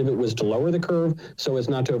forget the point of it was to lower the curve so as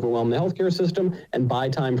not to overwhelm the healthcare system and buy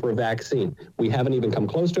time for a vaccine. We haven't even come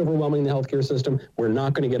close to overwhelming the healthcare system. We're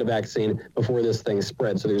not going to get a vaccine before this thing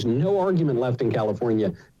spreads. So there's no argument left in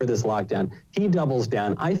California for this lockdown. He doubles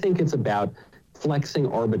down. I think it's about flexing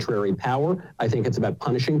arbitrary power. I think it's about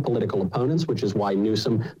punishing political opponents, which is why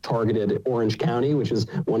Newsom targeted Orange County, which is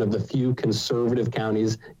one of the few conservative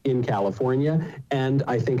counties in California. And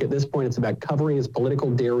I think at this point it's about covering his political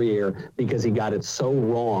derriere because he got it so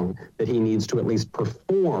wrong that he needs to at least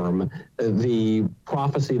perform the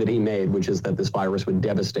prophecy that he made, which is that this virus would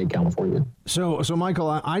devastate California. So Michael,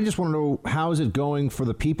 I just want to know, how is it going for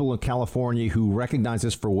the people of California who recognize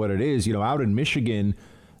this for what it is? Out in Michigan,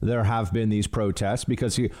 there have been these protests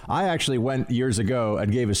because I actually went years ago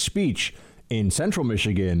and gave a speech in Central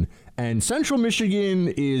Michigan, and Central Michigan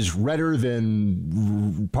is redder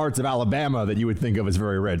than parts of Alabama that you would think of as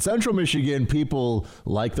very red. Central Michigan, people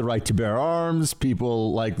like the right to bear arms,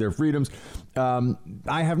 people like their freedoms.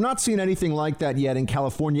 I have not seen anything like that yet in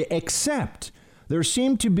California, except there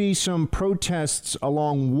seem to be some protests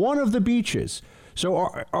along one of the beaches. So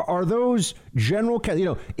are those general,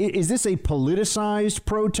 is this a politicized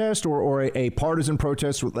protest or a partisan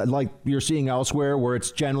protest like you're seeing elsewhere, where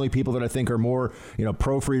it's generally people that I think are more,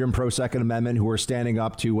 pro-freedom, pro-Second Amendment, who are standing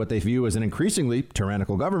up to what they view as an increasingly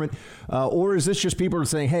tyrannical government? Or is this just people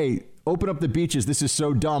saying, hey, open up the beaches. This is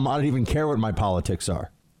so dumb. I don't even care what my politics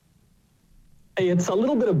are. It's a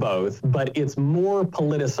little bit of both, but it's more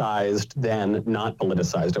politicized than not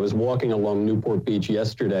politicized. I was walking along Newport Beach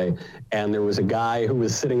yesterday, and there was a guy who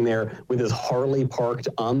was sitting there with his Harley parked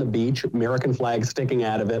on the beach, American flag sticking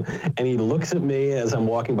out of it, and he looks at me as I'm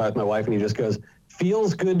walking by with my wife, and he just goes,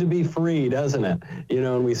 "Feels good to be free, doesn't it?" You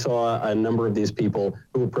know, and we saw a number of these people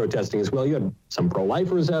who were protesting as well. You had some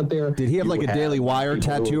pro-lifers out there. Did he have like a Daily Wire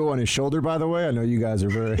tattoo on his shoulder, by the way? I know you guys are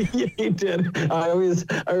very... Yeah, he did. I always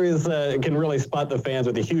can really spot the fans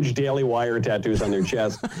with the huge Daily Wire tattoos on their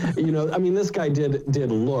chest. You know, I mean, this guy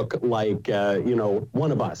did look like, you know,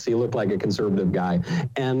 one of us. He looked like a conservative guy.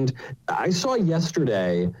 And I saw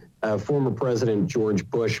yesterday... former President George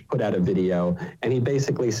Bush put out a video, and he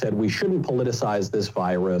basically said we shouldn't politicize this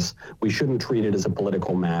virus. We shouldn't treat it as a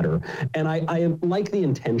political matter. And I like the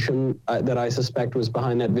intention that I suspect was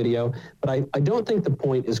behind that video, but I don't think the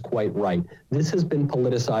point is quite right. This has been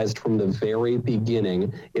politicized from the very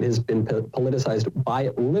beginning. It has been politicized by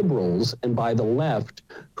liberals and by the left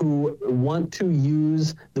who want to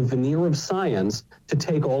use the veneer of science to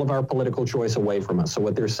take all of our political choice away from us. So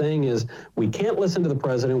what they're saying is we can't listen to the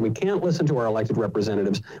president. We can't listen to our elected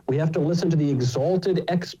representatives. We have to listen to the exalted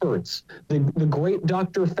experts, the great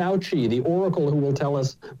Dr. Fauci, the oracle who will tell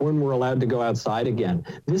us when we're allowed to go outside again.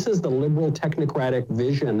 This is the liberal technocratic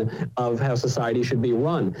vision of how society should be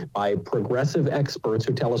run, by progressive experts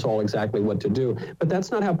who tell us all exactly what to do. But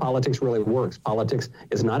that's not how politics really works. Politics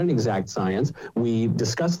is not an exact science. We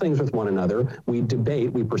discuss things with one another. We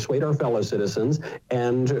debate. We persuade our fellow citizens.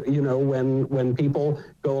 And, you know, when people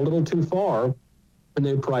go a little too far and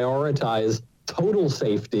they prioritize total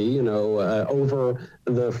safety, you know, over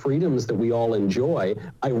the freedoms that we all enjoy,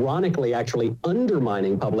 ironically actually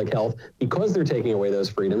undermining public health because they're taking away those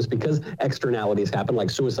freedoms, because externalities happen like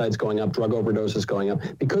suicides going up, drug overdoses going up.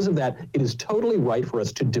 Because of that, it is totally right for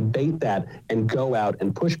us to debate that and go out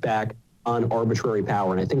and push back on arbitrary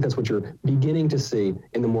power. And I think that's what you're beginning to see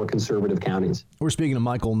in the more conservative counties. We're speaking to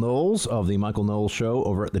Michael Knowles of the Michael Knowles Show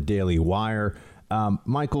over at the Daily Wire.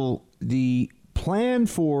 Michael, the plan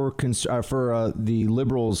for the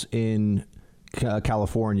liberals in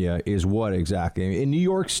California is what exactly? In New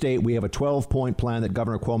York State, we have a 12-point plan that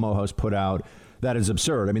Governor Cuomo has put out that is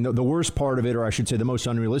absurd. I mean, the worst part of it, or I should say the most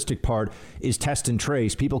unrealistic part, is test and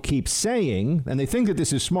trace. People keep saying, and they think that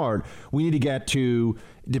this is smart, we need to get to,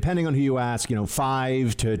 depending on who you ask,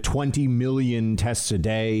 5 to 20 million tests a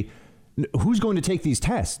day. Who's going to take these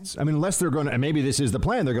tests? I mean, unless they're going to, and maybe this is the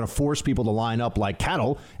plan, they're going to force people to line up like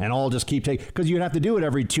cattle and all just keep taking, because you'd have to do it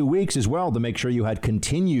every 2 weeks as well to make sure you had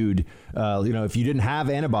continued, if you didn't have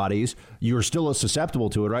antibodies, you're still susceptible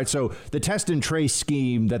to it, right? So the test and trace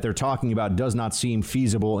scheme that they're talking about does not seem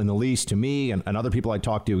feasible in the least to me and other people I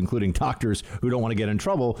talk to, including doctors who don't want to get in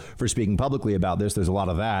trouble for speaking publicly about this. There's a lot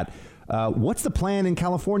of that. What's the plan in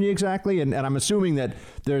California exactly? And I'm assuming that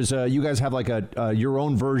there's you guys have like your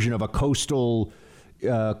own version of a coastal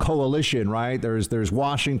coalition, right? There's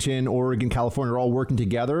Washington, Oregon, California are all working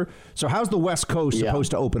together. So how's the West Coast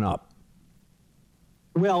supposed to open up?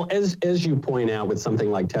 Well, as you point out with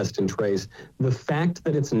something like test and trace, the fact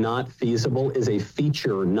that it's not feasible is a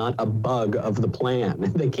feature, not a bug of the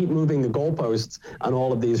plan. They keep moving the goalposts on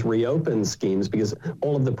all of these reopen schemes because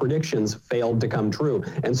all of the predictions failed to come true.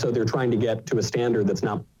 And so they're trying to get to a standard that's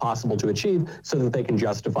not possible to achieve so that they can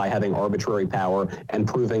justify having arbitrary power and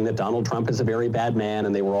proving that Donald Trump is a very bad man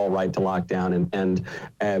and they were all right to lock down and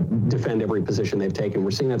defend every position they've taken.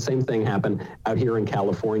 We're seeing that same thing happen out here in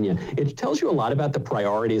California. It tells you a lot about the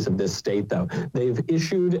priorities of this state, though. They've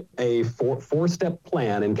issued a four-step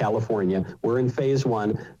plan in California. We're in phase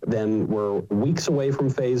 1, then we're weeks away from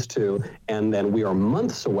phase 2, and then we are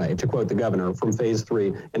months away, to quote the governor, from phase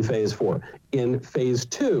 3 and phase 4. In phase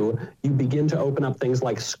 2, you begin to open up things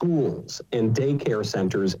like schools and daycare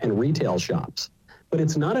centers and retail shops. But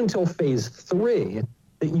it's not until phase 3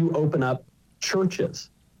 that you open up churches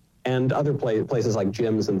and other places like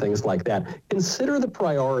gyms and things like that. Consider the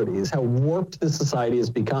priorities, how warped this society has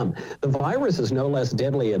become. The virus is no less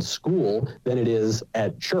deadly at school than it is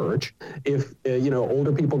at church. If,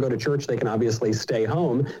 older people go to church, they can obviously stay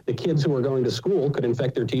home. The kids who are going to school could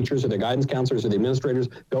infect their teachers or their guidance counselors or the administrators,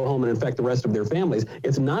 go home and infect the rest of their families.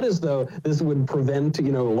 It's not as though this would prevent,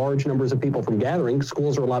 large numbers of people from gathering.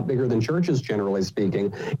 Schools are a lot bigger than churches, generally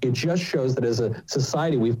speaking. It just shows that as a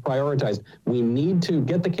society, we've prioritized. We need to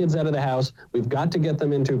get the kids out of the house. We've got to get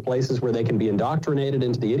them into places where they can be indoctrinated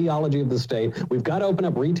into the ideology of the state. We've got to open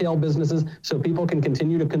up retail businesses so people can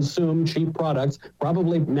continue to consume cheap products,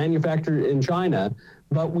 probably manufactured in China.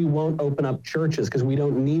 but we won't open up churches because we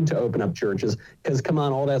don't need to open up churches because, come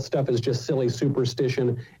on, all that stuff is just silly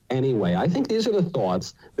superstition anyway. I think these are the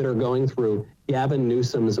thoughts that are going through Gavin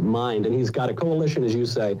Newsom's mind, and he's got a coalition, as you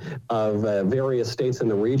say, of various states in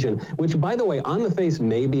the region, which, by the way, on the face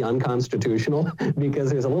may be unconstitutional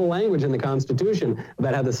because there's a little language in the Constitution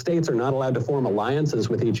about how the states are not allowed to form alliances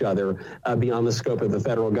with each other beyond the scope of the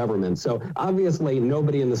federal government. So obviously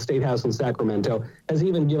nobody in the State House in Sacramento has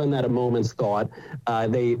even given that a moment's thought.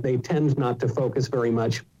 They tend not to focus very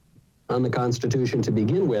much on the Constitution to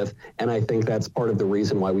begin with, and I think that's part of the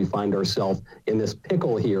reason why we find ourselves in this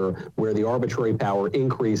pickle here, where the arbitrary power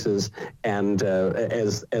increases, and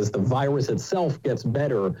as the virus itself gets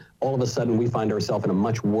better, all of a sudden we find ourselves in a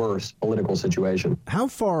much worse political situation. How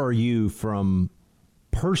far are you from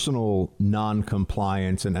personal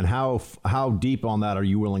non-compliance, and how deep on that are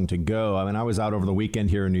you willing to go? I mean, I was out over the weekend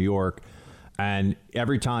here in New York, and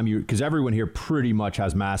every time because everyone here pretty much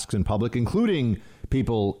has masks in public, including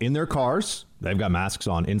people in their cars, they've got masks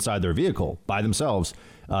on inside their vehicle by themselves,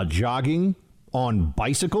 jogging, on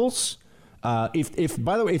bicycles. If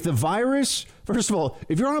by the way, if the virus, first of all,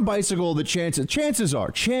 if you're on a bicycle, the chances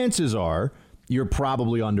are you're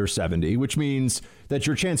probably under 70, which means that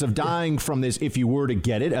your chance of dying from this, if you were to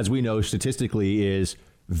get it, as we know statistically, is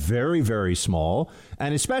very, very small.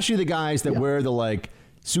 And especially the guys that wear the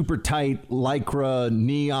super tight Lycra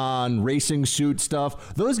neon racing suit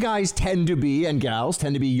stuff. Those guys and gals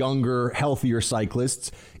tend to be younger, healthier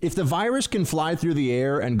cyclists. If the virus can fly through the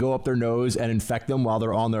air and go up their nose and infect them while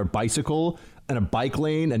they're on their bicycle in a bike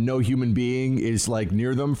lane and no human being is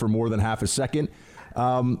near them for more than half a second,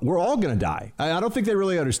 we're all going to die. I don't think they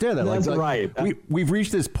really understand that. That's right. We've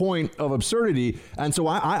reached this point of absurdity. And so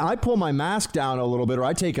I pull my mask down a little bit, or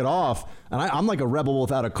I take it off, and I'm like a rebel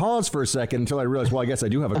without a cause for a second until I realize, well, I guess I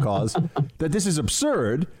do have a cause, that this is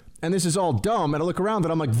absurd and this is all dumb. And I look around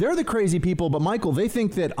and I'm like, they're the crazy people. But Michael, they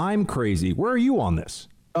think that I'm crazy. Where are you on this?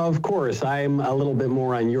 Of course, I'm a little bit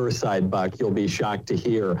more on your side, Buck. You'll be shocked to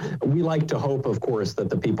hear. We like to hope, of course, that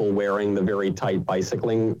the people wearing the very tight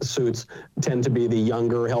bicycling suits tend to be the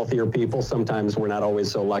younger, healthier people. Sometimes we're not always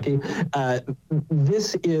so lucky.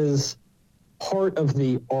 This is part of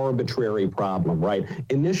the arbitrary problem, right?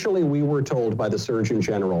 Initially, we were told by the Surgeon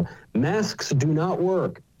General, masks do not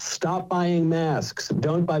work. Stop buying masks.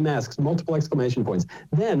 Don't buy masks. Multiple exclamation points.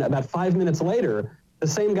 Then, about 5 minutes later, the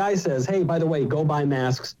same guy says, hey, by the way, go buy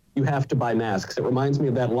masks. You have to buy masks. It reminds me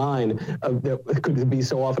of that line that could be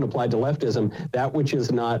so often applied to leftism. That which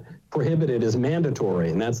is not prohibited is mandatory.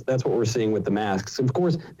 And that's what we're seeing with the masks. Of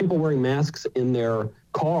course, people wearing masks in their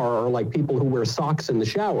car are like people who wear socks in the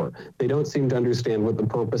shower. They don't seem to understand what the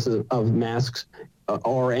purposes of masks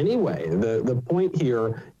are anyway. The point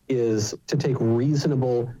here is to take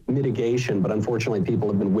reasonable mitigation, but unfortunately people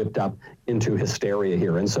have been whipped up into hysteria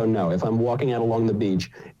here. And so no, if I'm walking out along the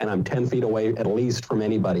beach and I'm 10 feet away at least from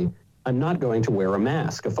anybody, I'm not going to wear a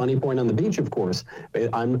mask. A funny point on the beach, of course,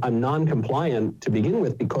 I'm non-compliant to begin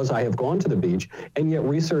with because I have gone to the beach, and yet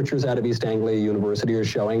researchers out of East Anglia University are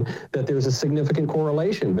showing that there's a significant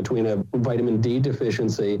correlation between a vitamin D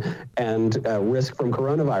deficiency and risk from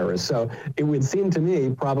coronavirus. So it would seem to me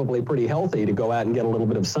probably pretty healthy to go out and get a little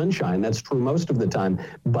bit of sunshine. That's true most of the time,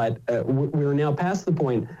 but we're now past the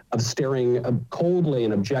point of staring coldly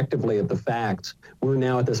and objectively at the facts. We're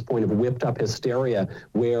now at this point of whipped up hysteria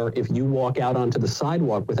where if you walk out onto the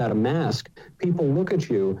sidewalk without a mask, people look at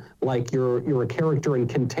you like you're a character in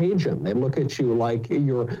Contagion. They look at you like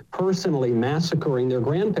you're personally massacring their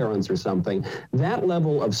grandparents or something. That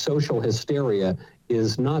level of social hysteria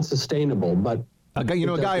is not sustainable, but a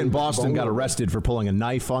guy in Boston got arrested for pulling a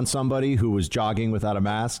knife on somebody who was jogging without a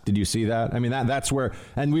mask. Did you see that? I mean, that's where,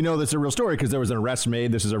 and we know that's a real story because there was an arrest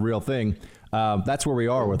made. This is a real thing. That's where we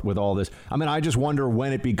are with all this. I mean, I just wonder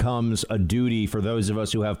when it becomes a duty for those of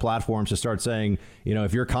us who have platforms to start saying,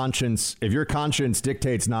 if your conscience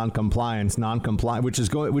dictates non-compliance, which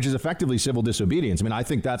is effectively civil disobedience. I mean, I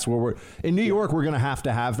think that's where we're in New York. We're going to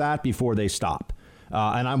have that before they stop.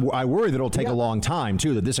 And I worry that it'll take a long time,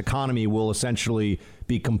 too, that this economy will essentially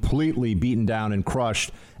be completely beaten down and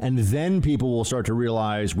crushed. And then people will start to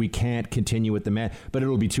realize we can't continue with but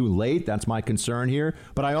it'll be too late. That's my concern here.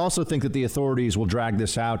 But I also think that the authorities will drag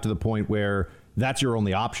this out to the point where that's your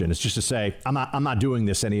only option. It's just to say, I'm not doing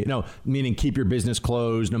this meaning keep your business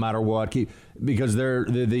closed no matter what, because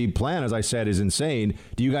the plan, as I said, is insane.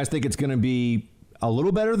 Do you guys think it's going to be a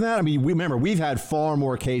little better than that? I mean, we've had far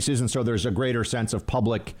more cases, and so there's a greater sense of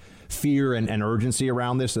public fear and urgency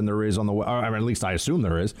around this than there is or at least I assume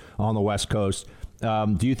there is on the West Coast.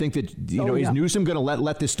 Do you think that is Newsom going to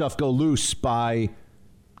let this stuff go loose by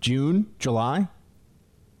June, July?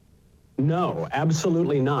 No,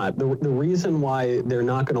 absolutely not. The reason why they're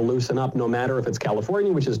not going to loosen up, no matter if it's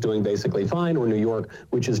California, which is doing basically fine, or New York,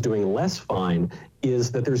 which is doing less fine,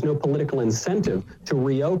 is that there's no political incentive to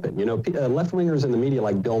reopen. You know, left-wingers in the media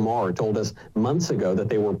like Bill Maher told us months ago that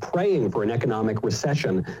they were praying for an economic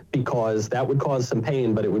recession because that would cause some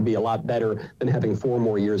pain, but it would be a lot better than having 4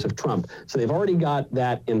 more years of Trump. So they've already got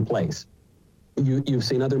that in place. You've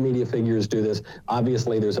seen other media figures do this.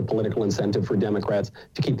 Obviously, there's a political incentive for Democrats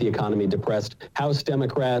to keep the economy depressed. House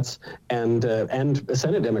Democrats and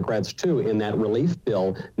Senate Democrats, too, in that relief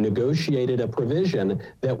bill, negotiated a provision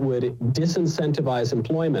that would disincentivize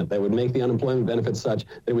employment, that would make the unemployment benefits such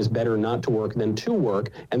that it was better not to work than to work,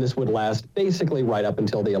 and this would last basically right up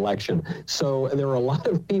until the election. So there are a lot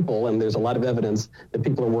of people, and there's a lot of evidence that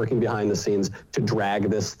people are working behind the scenes to drag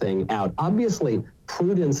this thing out. Obviously,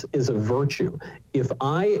 prudence is a virtue. If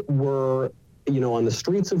I were, on the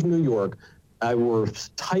streets of New York, I were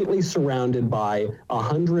tightly surrounded by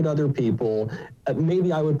 100 other people,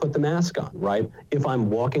 maybe I would put the mask on, right? If I'm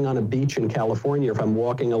walking on a beach in California, if I'm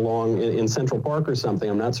walking along in Central Park or something,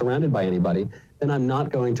 I'm not surrounded by anybody, then I'm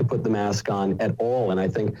not going to put the mask on at all. And I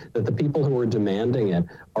think that the people who are demanding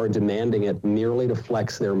it merely to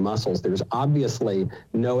flex their muscles. There's obviously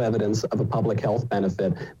no evidence of a public health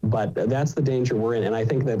benefit, but that's the danger we're in. And I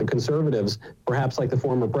think that the conservatives, perhaps like the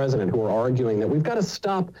former president, who are arguing that we've got to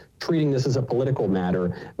stop treating this as a political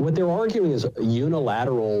matter, what they're arguing is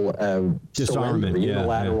unilateral disarmament.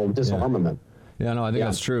 Disarmament. Yeah, no, I think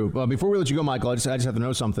that's true. Well, before we let you go, Michael, I just have to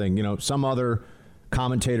know something. Some other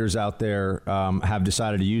commentators out there have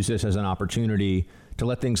decided to use this as an opportunity to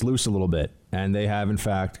let things loose a little bit, and they have, in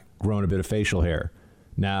fact, grown a bit of facial hair.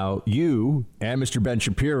 Now, you and Mr. Ben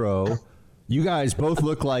Shapiro, you guys both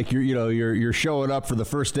look like you're showing up for the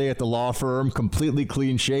first day at the law firm, completely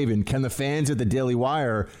clean shaven. Can the fans at the Daily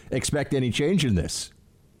Wire expect any change in this?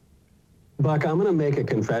 Buck, I'm going to make a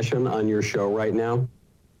confession on your show right now.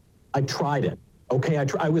 I tried it. Okay,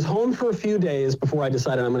 I was home for a few days before I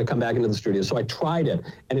decided I'm going to come back into the studio. So I tried it,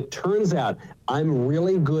 and it turns out I'm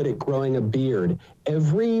really good at growing a beard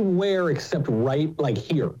everywhere except right, like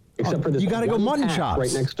here. Except for this. You got to go mutton chops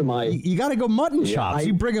right next to my. You got to go mutton chops.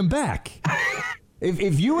 You bring them back.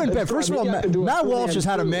 If you and Ben, first of all, Matt Walsh has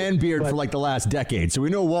had a man beard for like the last decade, so we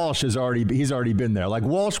know Walsh he's already been there. Like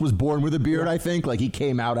Walsh was born with a beard, I think. Like he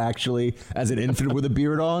came out actually as an infant with a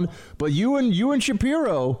beard on. But you and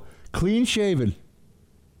Shapiro, clean shaven.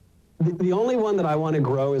 The only one that I want to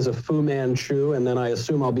grow is a Fu Manchu, and then I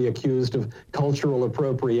assume I'll be accused of cultural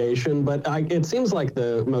appropriation. But it seems like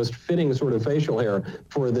the most fitting sort of facial hair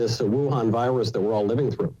for this Wuhan virus that we're all living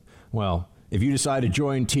through. Well, if you decide to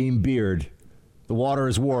join Team Beard, the water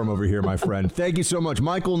is warm over here, my friend. Thank you so much.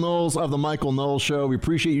 Michael Knowles of The Michael Knowles Show. We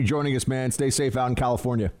appreciate you joining us, man. Stay safe out in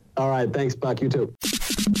California. All right. Thanks, Buck. You too.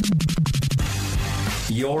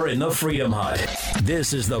 You're in the Freedom Hut.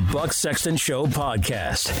 This is the Buck Sexton Show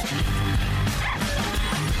podcast.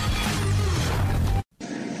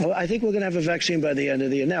 Well, I think we're going to have a vaccine by the end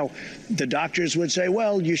of the year. Now, the doctors would say,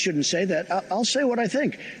 well, you shouldn't say that. I'll say what I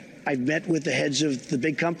think. I've met with the heads of the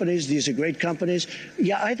big companies. These are great companies.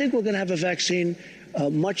 Yeah, I think we're going to have a vaccine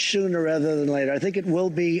much sooner rather than later. I think it will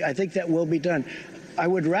be. I think that will be done. I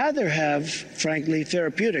would rather have, frankly,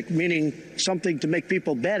 therapeutic, meaning something to make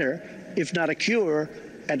people better, if not a cure,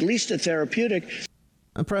 at least a therapeutic.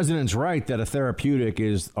 The president's right that a therapeutic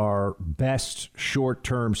is our best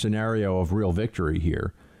short-term scenario of real victory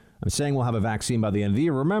here. I'm saying we'll have a vaccine by the end of the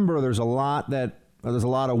year. Remember, there's a lot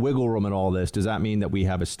of wiggle room in all this. Does that mean that we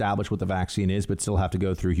have established what the vaccine is, but still have to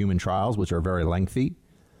go through human trials, which are very lengthy,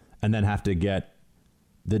 and then have to get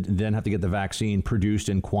the vaccine produced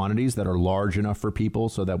in quantities that are large enough for people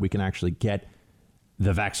so that we can actually get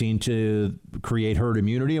the vaccine to create herd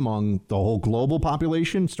immunity among the whole global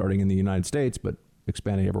population, starting in the United States, but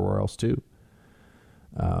expanding everywhere else too.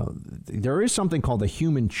 There is something called the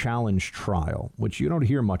human challenge trial, which you don't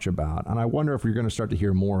hear much about, and I wonder if you're going to start to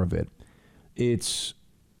hear more of it. It's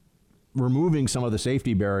removing some of the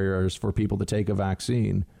safety barriers for people to take a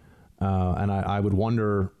vaccine, and I would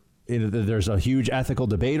wonder. There's a huge ethical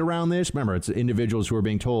debate around this. Remember, it's individuals who are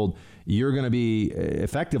being told you're going to be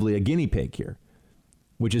effectively a guinea pig here,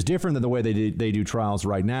 which is different than the way they do trials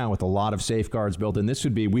right now with a lot of safeguards built in. This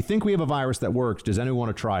would be, we think we have a virus that works. Does anyone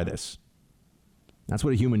want to try this? That's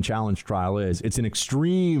what a human challenge trial is. It's an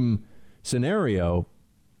extreme scenario,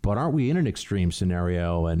 but aren't we in an extreme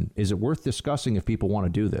scenario? And is it worth discussing if people want to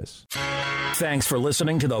do this? Thanks for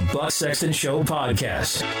listening to the Buck Sexton Show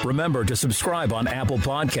podcast. Remember to subscribe on Apple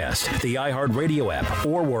Podcasts, the iHeartRadio app,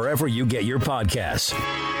 or wherever you get your podcasts.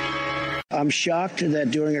 I'm shocked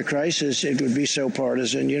that during a crisis it would be so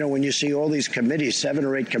partisan. You know, when you see all these committees, 7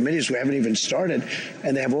 or 8 committees we haven't even started,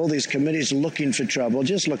 and they have all these committees looking for trouble,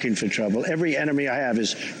 just looking for trouble. Every enemy I have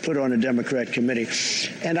is put on a Democrat committee.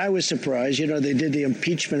 And I was surprised. You know, they did the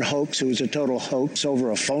impeachment hoax. It was a total hoax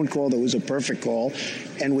over a phone call that was a perfect call.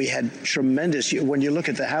 And we had tremendous, when you look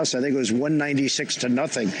at the House, I think it was 196 to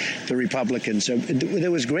nothing, the Republicans. So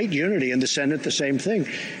there was great unity. In the Senate, the same thing.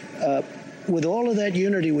 With all of that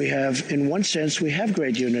unity we have, in one sense, we have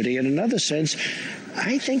great unity. In another sense,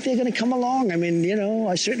 I think they're going to come along. I mean, you know,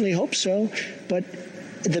 I certainly hope so. But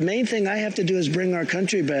the main thing I have to do is bring our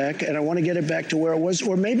country back, and I want to get it back to where it was,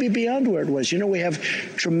 or maybe beyond where it was. You know, we have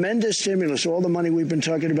tremendous stimulus, all the money we've been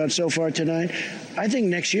talking about so far tonight. I think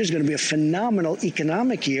next year is going to be a phenomenal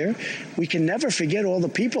economic year. We can never forget all the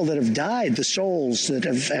people that have died, the souls that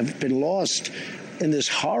have been lost in this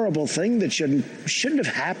horrible thing that shouldn't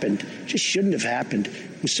have happened. Just shouldn't have happened.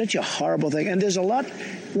 It was such a horrible thing. And there's a lot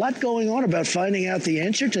going on about finding out the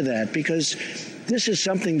answer to that, because this is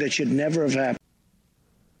something that should never have happened.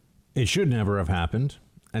 It should never have happened.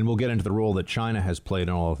 And we'll get into the role that China has played in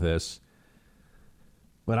all of this.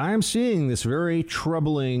 But I am seeing this very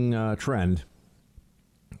troubling trend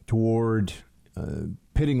toward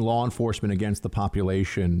pitting law enforcement against the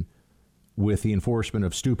population with the enforcement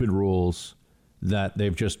of stupid rules that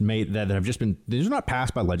they've just made, that have just been, these are not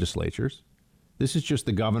passed by legislatures. This is just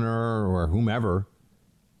the governor or whomever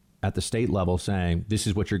at the state level saying, this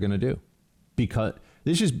is what you're going to do. Because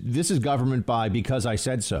this is government by because I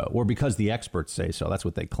said so, or because the experts say so. That's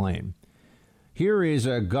what they claim. Here is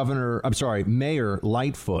Mayor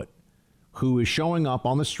Lightfoot, who is showing up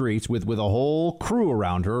on the streets with a whole crew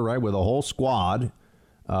around her, right, with a whole squad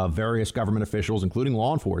of various government officials, including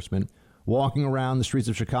law enforcement, walking around the streets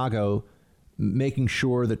of Chicago, making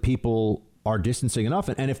sure that people are distancing enough.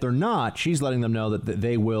 And if they're not, she's letting them know that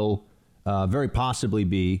they will very possibly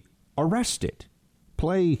be arrested.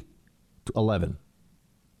 Play 11.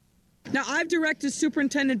 Now, I've directed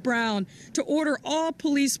Superintendent Brown to order all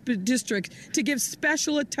police districts to give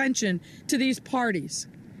special attention to these parties.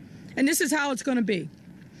 And this is how it's going to be.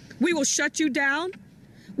 We will shut you down.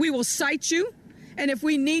 We will cite you. And if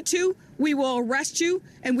we need to, we will arrest you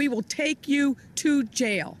and we will take you to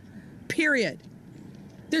jail. Period.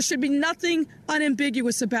 There should be nothing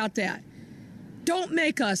unambiguous about that. Don't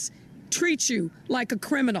make us treat you like a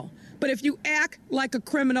criminal. But if you act like a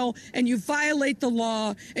criminal and you violate the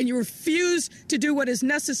law and you refuse to do what is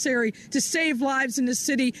necessary to save lives in the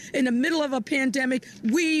city in the middle of a pandemic,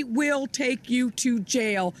 we will take you to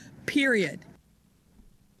jail. Period.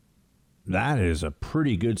 That is a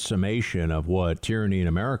pretty good summation of what tyranny in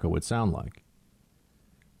America would sound like.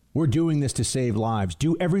 We're doing this to save lives.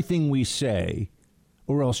 Do everything we say,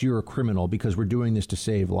 or else you're a criminal, because we're doing this to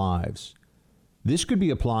save lives. This could be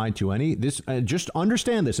applied to any. Just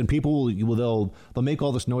understand this, and people they'll make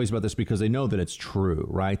all this noise about this because they know that it's true,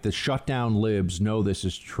 right? The shutdown libs know this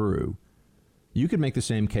is true. You could make the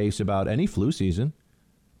same case about any flu season.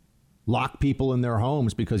 Lock people in their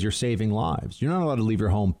homes because you're saving lives. You're not allowed to leave your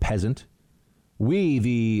home, peasant. We,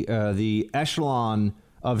 the echelon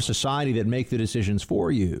of society that make the decisions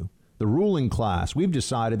for you, the ruling class, we've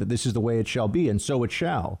decided that this is the way it shall be, and so it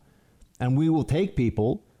shall. And we will take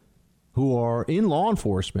people who are in law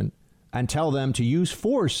enforcement and tell them to use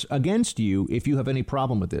force against you if you have any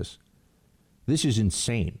problem with this. This is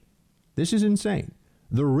insane. This is insane.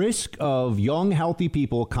 The risk of young, healthy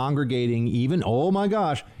people congregating even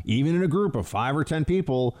in a group of 5 or 10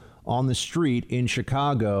 people on the street in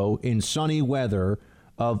Chicago in sunny weather,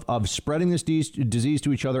 of spreading this disease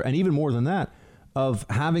to each other, and even more than that, of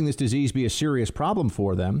having this disease be a serious problem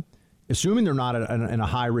for them, assuming they're not in a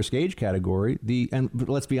high-risk age category. And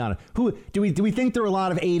let's be honest, who do we think there are a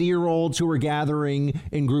lot of 80-year-olds who are gathering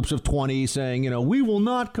in groups of 20 saying, we will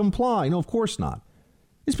not comply? No, of course not.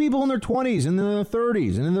 It's people in their 20s and in their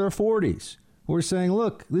 30s and in their 40s who are saying,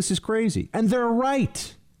 look, this is crazy. And they're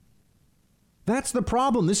right. That's the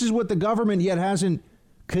problem. This is what the government yet hasn't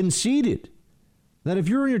conceded. That if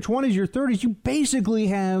you're in your 20s, your 30s, you basically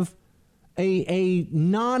have a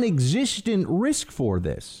non-existent risk for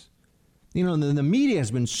this. The media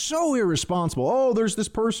has been so irresponsible. Oh, there's this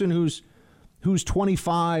person who's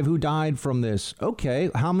 25 who died from this.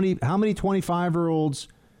 Okay, how many 25-year-olds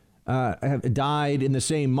have died in the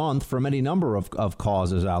same month from any number of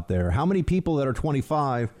causes out there? How many people that are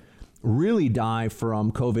 25 really die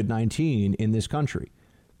from COVID-19 in this country?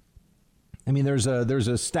 I mean, there's a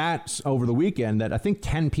stats over the weekend that I think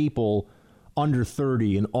 10 people under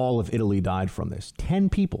 30 in all of Italy died from this. 10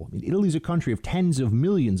 people. I mean, Italy's a country of tens of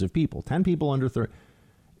millions of people. 10 people under 30.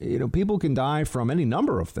 People can die from any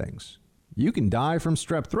number of things. You can die from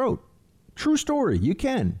strep throat. True story. You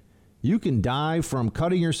can. You can die from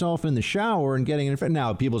cutting yourself in the shower and getting infected.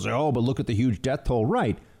 Now, people say, oh, but look at the huge death toll.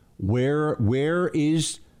 Right. Where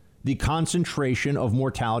is the concentration of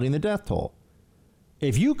mortality in the death toll?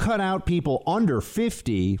 If you cut out people under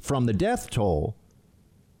 50 from the death toll,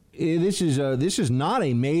 this is not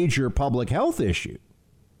a major public health issue.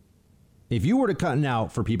 If you were to cut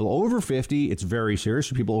out for people over 50, it's very serious.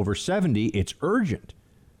 For people over 70, it's urgent.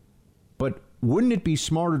 But wouldn't it be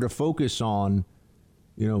smarter to focus on,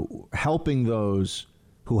 helping those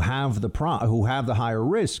who have the higher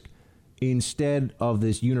risk instead of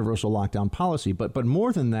this universal lockdown policy? But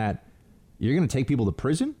more than that, you're going to take people to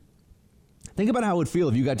prison? Think about how it would feel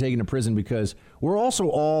if you got taken to prison, because we're also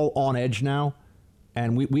all on edge now.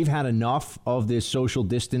 And we've had enough of this social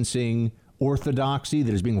distancing orthodoxy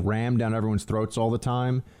that is being rammed down everyone's throats all the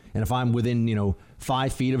time. And if I'm within,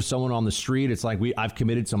 5 feet of someone on the street, it's like I've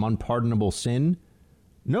committed some unpardonable sin.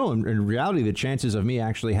 No, in reality, the chances of me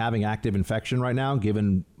actually having active infection right now,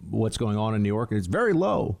 given what's going on in New York, is very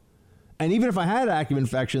low. And even if I had active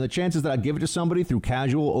infection, the chances that I'd give it to somebody through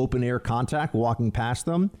casual open air contact walking past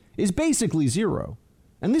them is basically zero.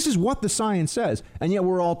 And this is what the science says. And yet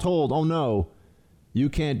we're all told, oh, no, you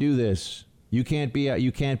can't do this. You can't be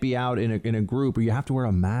out in a group, or you have to wear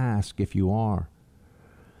a mask if you are.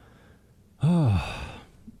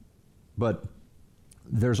 But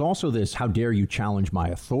there's also this, how dare you challenge my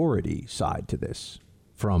authority side to this,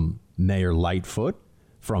 from Mayor Lightfoot,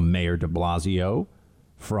 from Mayor de Blasio,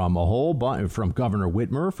 from a whole bunch, from Governor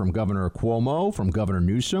Whitmer, from Governor Cuomo, from Governor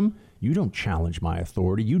Newsom. You don't challenge my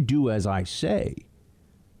authority. You do as I say.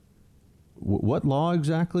 What law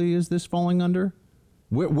exactly is this falling under?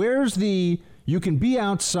 Where's the, you can be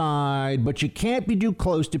outside, but you can't be too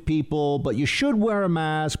close to people, but you should wear a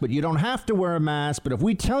mask, but you don't have to wear a mask. But if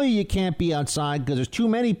we tell you can't be outside because there's too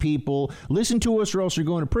many people, listen to us or else you're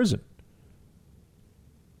going to prison.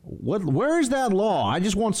 Where is that law? I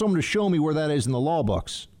just want someone to show me where that is in the law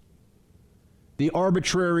books. The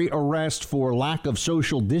arbitrary arrest for lack of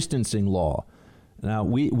social distancing law. Now,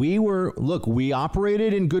 we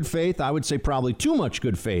operated in good faith. I would say probably too much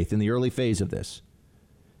good faith in the early phase of this.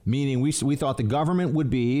 Meaning we thought the government would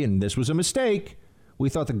be, and this was a mistake, we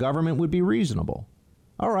thought the government would be reasonable.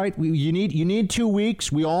 All right, you need 2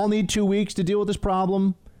 weeks. We all need 2 weeks to deal with this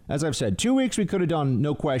problem. As I've said, 2 weeks we could have done,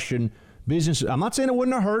 no question. Business, I'm not saying it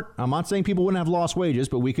wouldn't have hurt. I'm not saying people wouldn't have lost wages,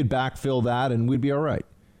 but we could backfill that and we'd be all right.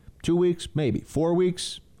 2 weeks, maybe. 4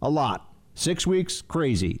 weeks, a lot. 6 weeks,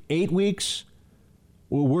 crazy. 8 weeks,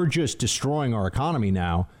 well, we're just destroying our economy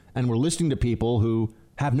now, and we're listening to people who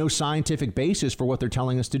have no scientific basis for what they're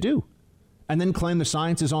telling us to do, and then claim the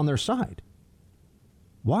science is on their side.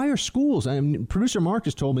 Why are schools? And producer Mark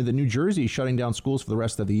just told me that New Jersey is shutting down schools for the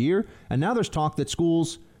rest of the year, and now there's talk that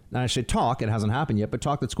schools, and I say talk, it hasn't happened yet, but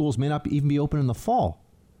talk that schools may not even be open in the fall.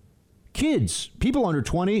 Kids, people under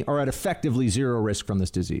 20 are at effectively zero risk from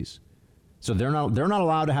this disease. So they're not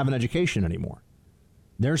allowed to have an education anymore.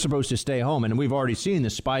 They're supposed to stay home. And we've already seen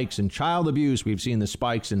the spikes in child abuse. We've seen the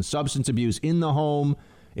spikes in substance abuse in the home,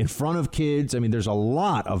 in front of kids. I mean, there's a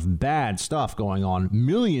lot of bad stuff going on.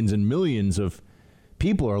 Millions and millions of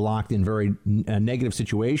people are locked in very negative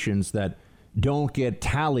situations that don't get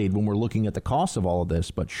tallied when we're looking at the cost of all of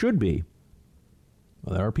this, but should be.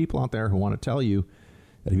 Well, there are people out there who want to tell you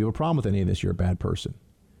that if you have a problem with any of this, you're a bad person.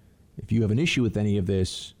 If you have an issue with any of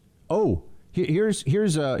this,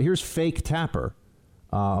 here's fake Tapper,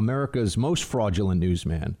 America's most fraudulent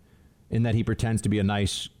newsman, in that he pretends to be a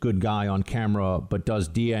nice, good guy on camera, but does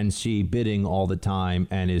DNC bidding all the time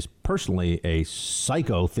and is personally a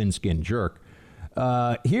psycho, thin-skinned jerk.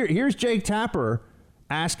 Here's Jake Tapper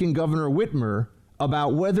asking Governor Whitmer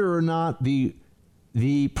about whether or not the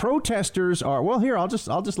protesters are, well, here, I'll just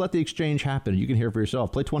let the exchange happen. You can hear for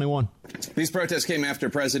yourself. Play 21. These protests came after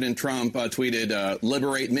President Trump tweeted,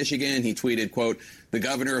 liberate Michigan. He tweeted, quote, the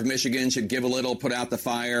governor of Michigan should give a little, put out the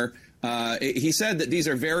fire. He said that these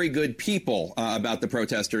are very good people about the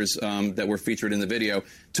protesters that were featured in the video,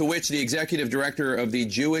 to which the executive director of the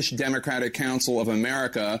Jewish Democratic Council of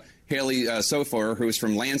America, Haley Sofer, who's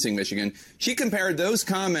from Lansing, Michigan, she compared those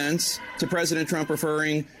comments to President Trump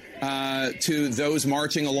referring to those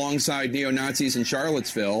marching alongside neo-Nazis in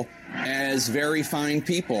Charlottesville as very fine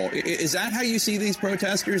people. Is that how you see these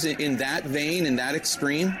protesters, in that vein, in that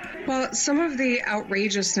extreme? Well, some of the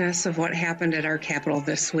outrageousness of what happened at our Capitol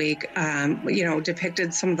this week,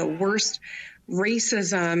 depicted some of the worst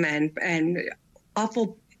racism and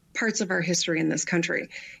awful parts of our history in this country.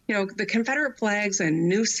 You know, the Confederate flags and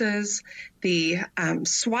nooses, the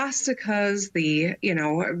swastikas, the,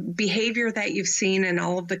 behavior that you've seen in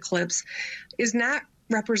all of the clips is not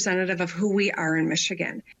representative of who we are in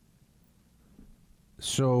Michigan.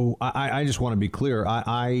 So I just want to be clear.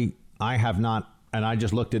 I have not, and I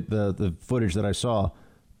just looked at the footage that I saw.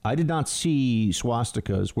 I did not see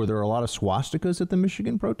swastikas. Were there a lot of swastikas at the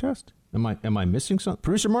Michigan protest? Am I missing something?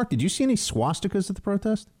 Producer Mark, did you see any swastikas at the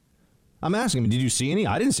protest? I'm asking him, did you see any?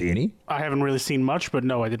 I didn't see any. I haven't really seen much, but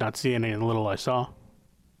no, I did not see any in the little I saw.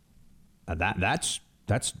 That's.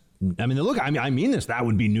 I mean, look. I mean this. That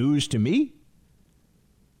would be news to me.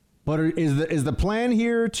 But is the plan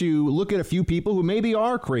here to look at a few people who maybe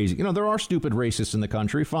are crazy? You know, there are stupid racists in the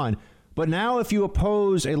country. Fine, but now if you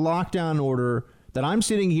oppose a lockdown order that I'm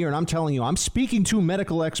sitting here and I'm telling you, I'm speaking to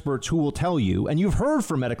medical experts who will tell you, and you've heard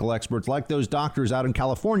from medical experts like those doctors out in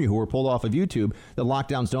California who were pulled off of YouTube, that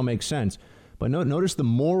lockdowns don't make sense. But notice the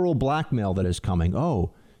moral blackmail that is coming.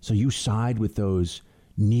 Oh, so you side with those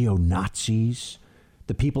neo-Nazis,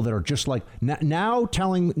 the people that are just like now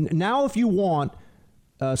if you want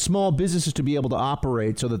small businesses to be able to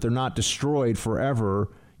operate so that they're not destroyed forever,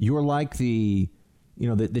 you're like the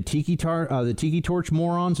tiki torch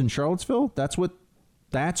morons in Charlottesville. That's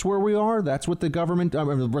where we are. That's what the government,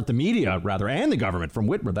 what the media rather, and the government from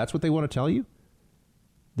Whitmer. That's what they want to tell you.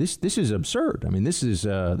 This is absurd. I mean, this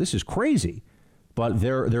is crazy. But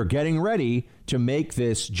they're getting ready to make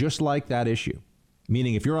this just like that issue.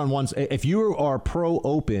 Meaning, if you are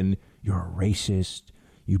pro-open, you're a racist.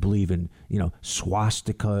 You believe in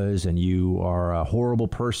swastikas, and you are a horrible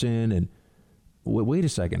person. And wait a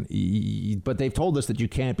second. But they've told us that you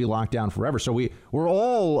can't be locked down forever. So we're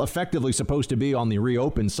all effectively supposed to be on the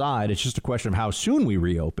reopen side. It's just a question of how soon we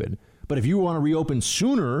reopen. But if you want to reopen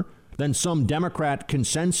sooner than some Democrat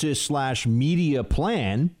consensus/media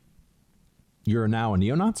plan, you're now a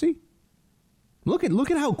neo-Nazi? Look at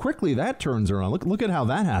how quickly that turns around. Look at how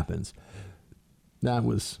that happens. That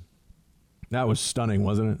was stunning,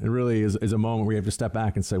 wasn't it? It really is a moment where you have to step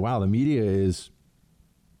back and say, wow, the media is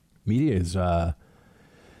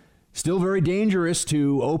still very dangerous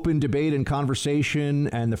to open debate and conversation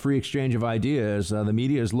and the free exchange of ideas. The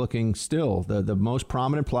media is looking still. The most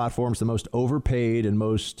prominent platforms, the most overpaid and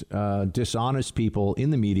most dishonest people in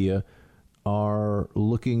the media are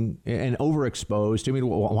looking and overexposed. I mean,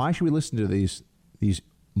 why should we listen to these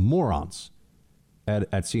morons at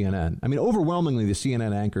CNN? I mean, overwhelmingly, the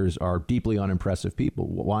CNN anchors are deeply unimpressive people.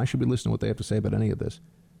 Why should we listen to what they have to say about any of this?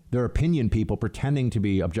 They're opinion people pretending to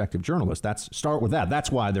be objective journalists. Start with that.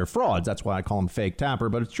 That's why they're frauds. That's why I call them fake Tapper,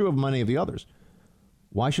 but it's true of many of the others.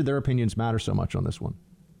 Why should their opinions matter so much on this one?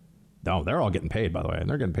 No, they're all getting paid, by the way, and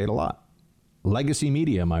they're getting paid a lot. Legacy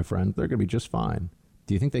media, my friend, they're going to be just fine.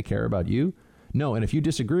 Do you think they care about you? No, and if you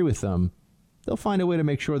disagree with them, they'll find a way to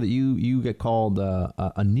make sure that you get called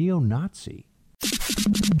a neo-Nazi.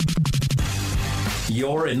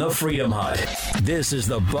 You're in the Freedom Hut. This is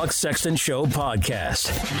the Buck Sexton Show podcast.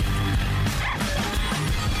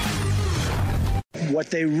 What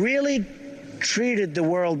they really treated the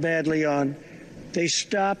world badly on, they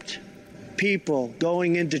stopped people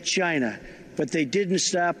going into China, but they didn't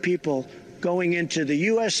stop people going into the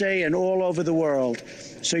USA and all over the world.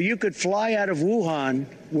 So you could fly out of Wuhan,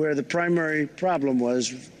 where the primary problem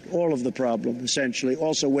was, all of the problem, essentially,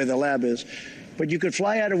 also where the lab is. But you could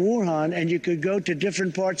fly out of Wuhan and you could go to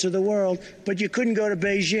different parts of the world, but you couldn't go to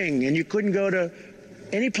Beijing and you couldn't go to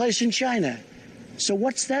any place in China. So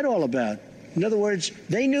what's that all about? In other words,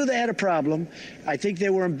 they knew they had a problem. I think they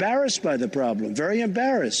were embarrassed by the problem, very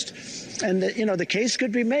embarrassed. And, the case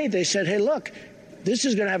could be made. They said, hey, look, this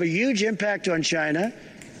is going to have a huge impact on China,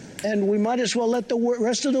 and we might as well let the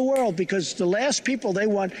rest of the world, because the last people they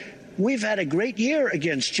want. We've had a great year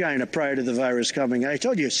against China prior to the virus coming. I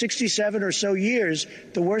told you, 67 or so years,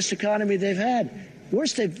 the worst economy they've had.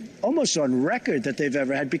 Worst they've almost on record that they've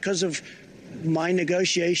ever had, because of my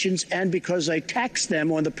negotiations and because I taxed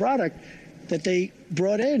them on the product that they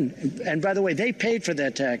brought in. And by the way, they paid for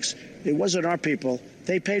that tax. It wasn't our people.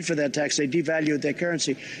 They paid for that tax. They devalued their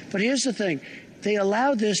currency. But here's the thing. They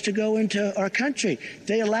allowed this to go into our country.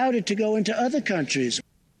 They allowed it to go into other countries.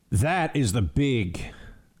 That is the big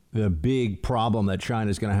problem that China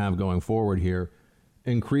is going to have going forward here.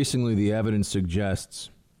 Increasingly, the evidence suggests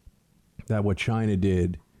that what China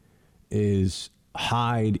did is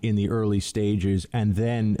hide in the early stages, and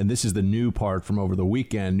this is the new part from over the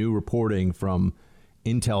weekend, new reporting from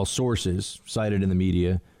intel sources cited in the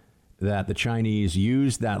media, that the Chinese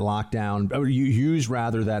used that lockdown, or used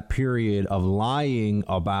rather that period of lying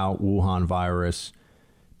about Wuhan virus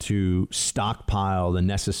to stockpile the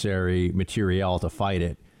necessary materiel to fight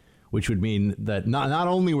it. Which would mean that not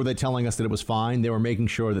only were they telling us that it was fine, they were making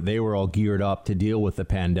sure that they were all geared up to deal with the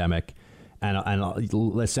pandemic. And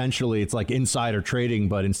essentially, it's like insider trading,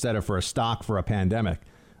 but instead of for a stock for a pandemic.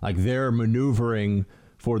 Like, they're maneuvering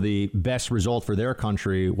for the best result for their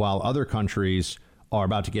country, while other countries are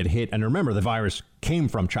about to get hit. And remember, the virus came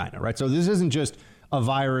from China, right? So this isn't just a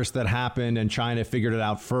virus that happened and China figured it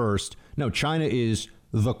out first. No, China is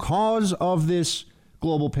the cause of this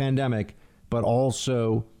global pandemic, but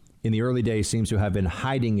also in the early days seems to have been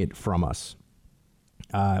hiding it from us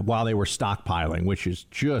while they were stockpiling, which is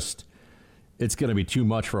just, it's going to be too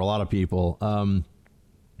much for a lot of people.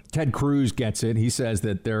 Ted Cruz gets it. He says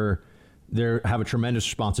that they have a tremendous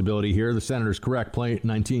responsibility here. The senator's correct. Play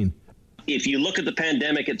 19. If you look at the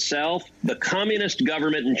pandemic itself, the communist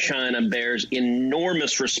government in China bears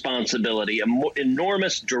enormous responsibility,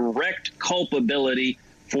 enormous direct culpability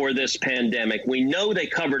for this pandemic. We know they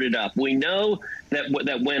covered it up. We know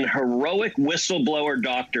that when heroic whistleblower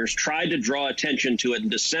doctors tried to draw attention to it in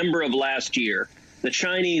December of last year, the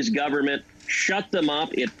Chinese government shut them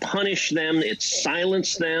up. It punished them. It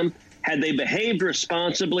silenced them. Had they behaved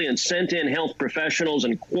responsibly and sent in health professionals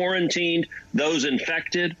and quarantined those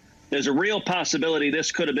infected, there's a real possibility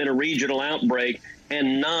this could have been a regional outbreak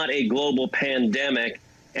and not a global pandemic.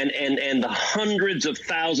 And the hundreds of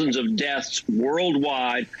thousands of deaths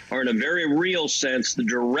worldwide are, in a very real sense, the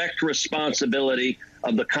direct responsibility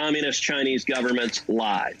of the communist Chinese government's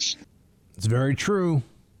lies. It's very true.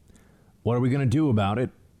 What are we going to do about it?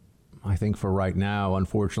 I think for right now,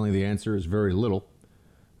 unfortunately, the answer is very little.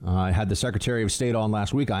 I had the Secretary of State on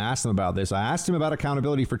last week. I asked him about this. I asked him about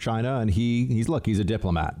accountability for China, and he's a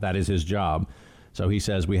diplomat. That is his job. So he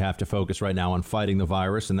says we have to focus right now on fighting the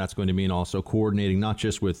virus, and that's going to mean also coordinating not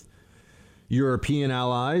just with European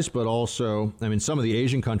allies, but also, some of the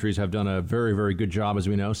Asian countries have done a very, very good job, as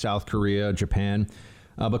we know, South Korea, Japan,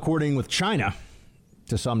 but coordinating with China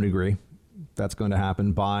to some degree. That's going to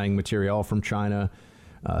happen, buying material from China,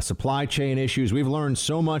 supply chain issues. We've learned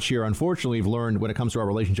so much here. Unfortunately, we've learned when it comes to our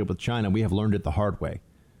relationship with China, we have learned it the hard way.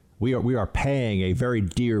 We are paying a very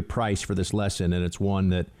dear price for this lesson, and it's one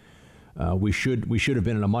that we should have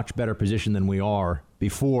been in a much better position than we are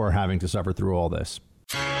before having to suffer through all this.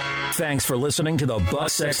 Thanks for listening to the Buck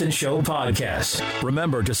Sexton Show podcast.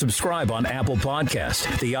 Remember to subscribe on Apple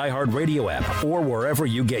Podcasts, the iHeartRadio app, or wherever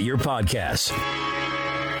you get your podcasts.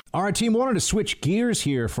 All right, team, wanted to switch gears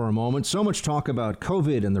here for a moment. So much talk about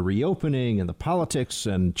COVID and the reopening and the politics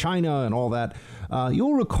and China and all that.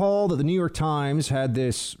 You'll recall that the New York Times had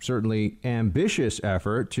this certainly ambitious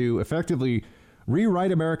effort to effectively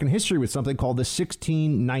rewrite American history with something called the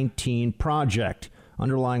 1619 Project.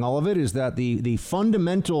 Underlying all of it is that the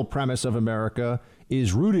fundamental premise of America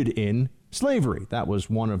is rooted in slavery. That was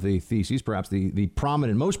one of the theses, perhaps the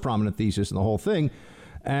most prominent thesis in the whole thing.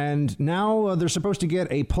 And now they're supposed to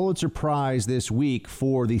get a Pulitzer Prize this week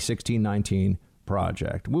for the 1619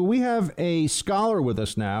 Project. Well, we have a scholar with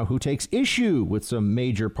us now who takes issue with some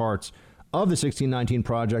major parts of the 1619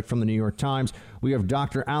 Project from the New York Times. We have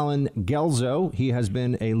Dr. Allen Guelzo. He has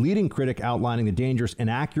been a leading critic outlining the dangerous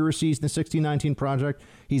inaccuracies in the 1619 Project.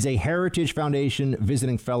 He's a Heritage Foundation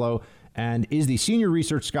visiting fellow and is the senior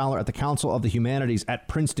research scholar at the Council of the Humanities at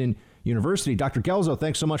Princeton University. Dr. Guelzo,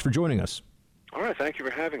 thanks so much for joining us. All right, thank you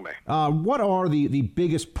for having me. What are the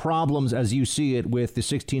biggest problems as you see it with the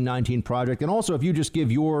 1619 Project? And also, if you just give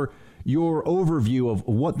your overview of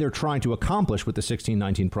what they're trying to accomplish with the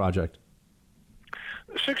 1619 Project.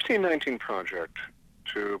 The 1619 Project,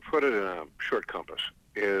 to put it in a short compass,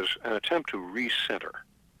 is an attempt to recenter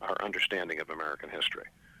our understanding of American history.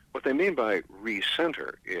 What they mean by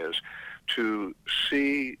recenter is to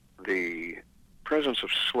see the presence of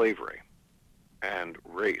slavery and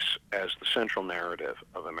race as the central narrative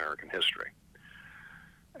of American history.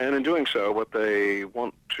 And in doing so, what they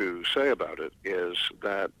want to say about it is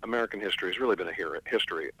that American history has really been a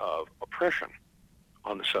history of oppression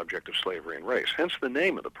on the subject of slavery and race, hence the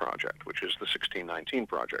name of the project, which is the 1619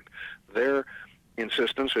 Project. Their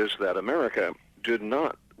insistence is that America did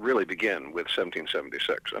not really begin with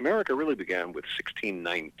 1776. America really began with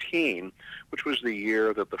 1619, which was the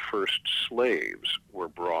year that the first slaves were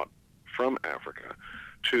brought from Africa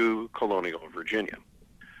to colonial Virginia.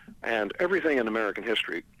 And everything in American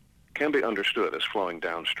history can be understood as flowing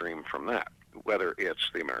downstream from that, whether it's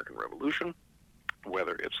the American Revolution,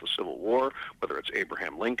 whether it's the Civil War, whether it's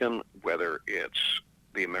Abraham Lincoln, whether it's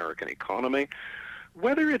the American economy,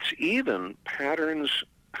 whether it's even patterns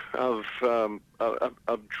of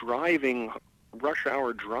driving, rush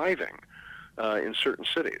hour driving in certain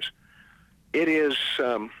cities. It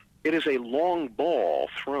is a long ball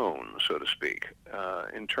thrown, so to speak,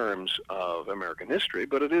 in terms of American history,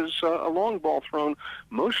 but it is a long ball thrown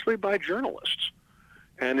mostly by journalists.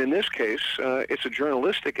 And in this case, it's a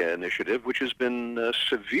journalistic initiative which has been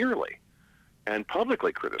severely and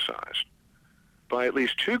publicly criticized by at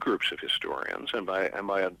least two groups of historians and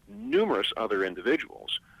by numerous other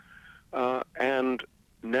individuals. And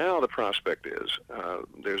now the prospect is,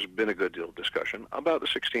 there's been a good deal of discussion about the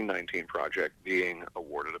 1619 Project being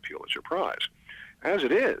awarded a Pulitzer Prize. As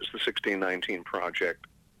it is, the 1619 Project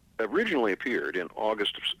originally appeared in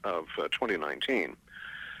August of 2019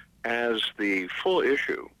 as the full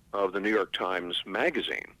issue of the New York Times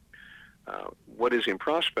Magazine. What is in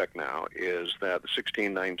prospect now is that the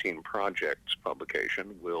 1619 Project's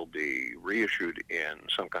publication will be reissued in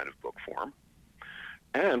some kind of book form.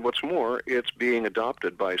 And what's more, it's being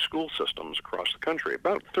adopted by school systems across the country.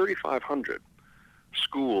 About 3,500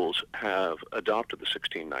 schools have adopted the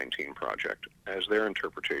 1619 Project as their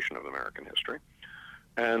interpretation of American history.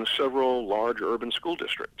 And several large urban school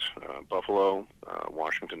districts, Buffalo,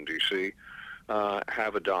 Washington, D.C.,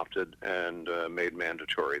 have adopted and made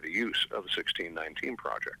mandatory the use of the 1619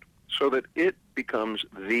 Project so that it becomes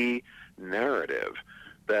the narrative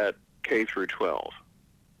that K through 12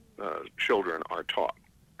 children are taught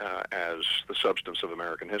as the substance of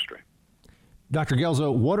American history. Dr.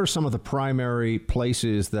 Guelzo, what are some of the primary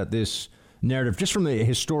places that this narrative, just from the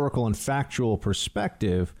historical and factual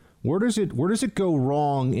perspective, where does it go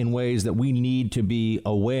wrong in ways that we need to be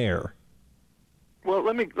aware? Well,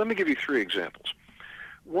 let me give you three examples.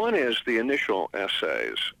 One is the initial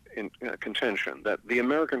essay's contention that the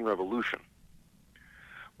American Revolution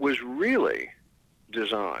was really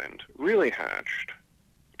designed, really hatched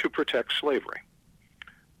to protect slavery.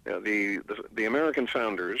 The American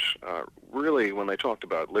founders really, when they talked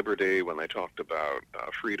about liberty, when they talked about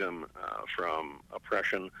freedom from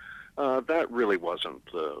oppression, that really wasn't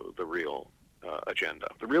the real agenda.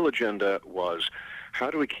 The real agenda was,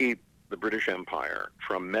 how do we keep the British Empire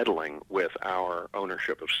from meddling with our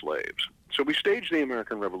ownership of slaves? So we staged the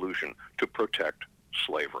American Revolution to protect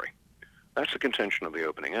slavery. That's the contention of the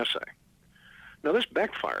opening essay. Now, this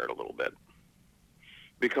backfired a little bit,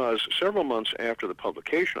 because several months after the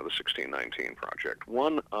publication of the 1619 Project,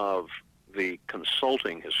 one of the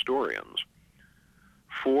consulting historians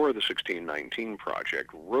for the 1619 Project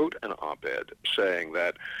wrote an op-ed saying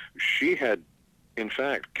that she had, in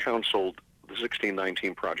fact, counseled the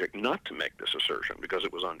 1619 Project not to make this assertion because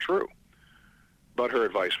it was untrue, but her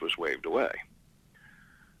advice was waved away.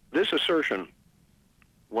 This assertion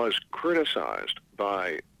was criticized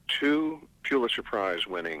by two Pulitzer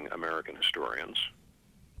Prize-winning American historians,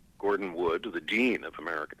 Gordon Wood, the dean of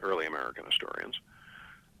early American historians,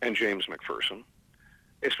 and James McPherson.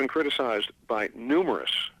 It's been criticized by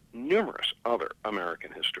numerous other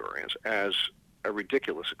American historians as a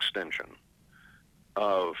ridiculous extension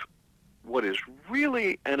of what is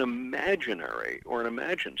really an imaginary or an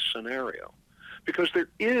imagined scenario, because there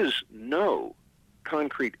is no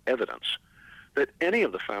concrete evidence that any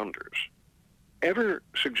of the founders ever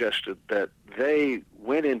suggested that they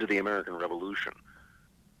went into the American Revolution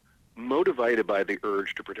motivated by the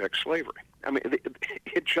urge to protect slavery. I mean,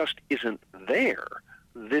 it just isn't there.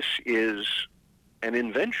 This is an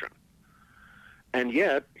invention. And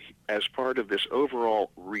yet, as part of this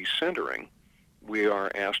overall recentering, we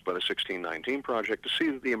are asked by the 1619 Project to see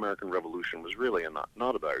that the American Revolution was really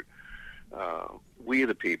not about we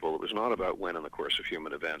the people. It was not about when in the course of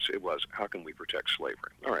human events. It was, how can we protect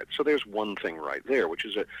slavery? All right, so there's one thing right there, which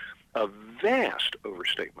is a vast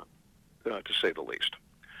overstatement, to say the least.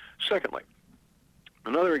 Secondly,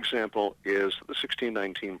 another example is the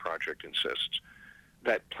 1619 Project insists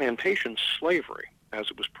that plantation slavery, as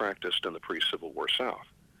it was practiced in the pre-Civil War South,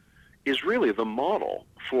 is really the model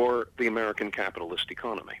for the American capitalist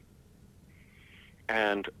economy.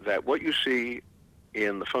 And that what you see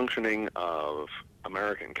in the functioning of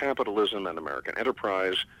American capitalism and American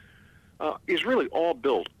enterprise is really all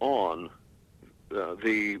built on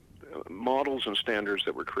the models and standards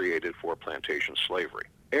that were created for plantation slavery.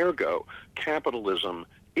 Ergo, capitalism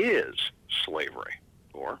is slavery,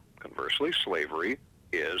 or conversely, slavery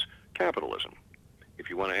is capitalism. If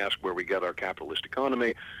you want to ask where we get our capitalist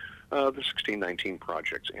economy, the 1619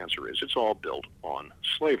 Project's answer is it's all built on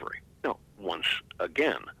slavery. Now, once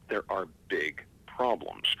again, there are big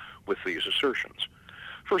problems with these assertions.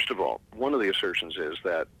 First of all, one of the assertions is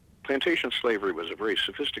that plantation slavery was a very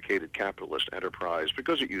sophisticated capitalist enterprise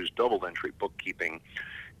because it used double entry bookkeeping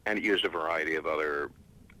and it used a variety of other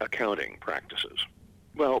accounting practices.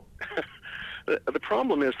 Well, the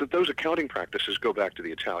problem is that those accounting practices go back to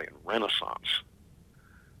the Italian Renaissance.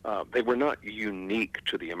 They were not unique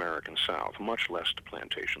to the American South, much less to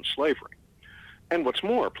plantation slavery. And what's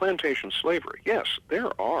more, plantation slavery, yes,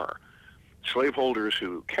 there are slaveholders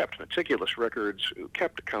who kept meticulous records, who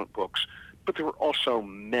kept account books, but there were also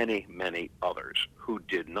many, many others who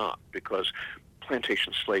did not, because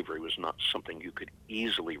plantation slavery was not something you could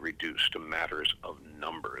easily reduce to matters of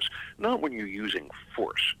numbers, not when you're using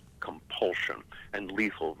force, compulsion, and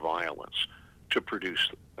lethal violence to produce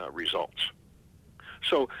results.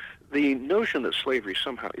 So the notion that slavery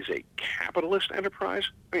somehow is a capitalist enterprise,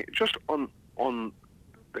 I mean, just on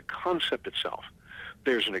the concept itself,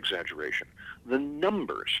 there's an exaggeration. The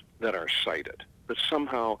numbers that are cited, that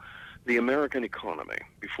somehow the American economy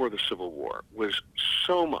before the Civil War was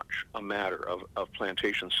so much a matter of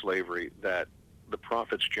plantation slavery that the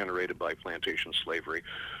profits generated by plantation slavery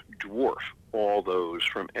dwarf all those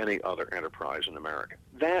from any other enterprise in America.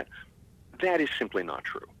 That is simply not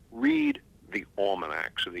true. Read the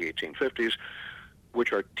almanacs of the 1850s,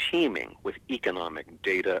 which are teeming with economic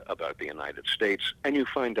data about the United States, and you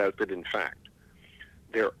find out that, in fact,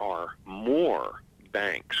 there are more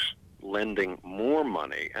banks lending more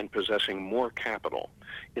money and possessing more capital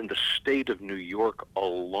in the state of New York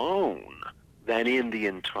alone than in the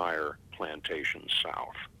entire plantation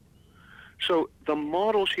South. So the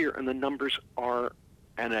models here and the numbers are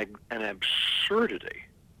an absurdity,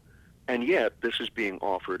 and yet this is being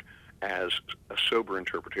offered as a sober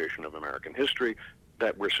interpretation of American history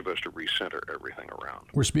that we're supposed to recenter everything around.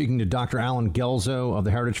 We're speaking to Dr. Alan Guelzo of the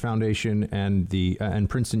Heritage Foundation and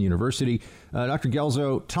Princeton University. Dr.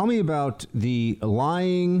 Guelzo, tell me about the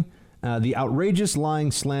outrageous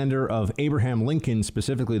lying slander of Abraham Lincoln,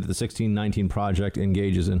 specifically that the 1619 Project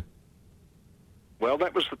engages in. Well,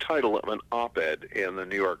 that was the title of an op-ed in the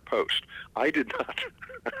New York Post. I did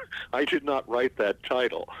not write that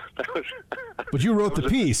title. But you wrote the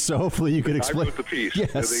piece, so hopefully you could explain. I wrote the piece.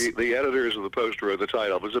 Yes. The editors of the Post wrote the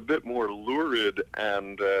title. It was a bit more lurid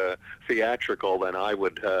and theatrical than I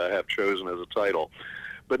would have chosen as a title.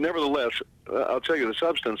 But nevertheless, I'll tell you the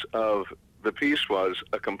substance of the piece was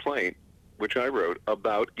a complaint which I wrote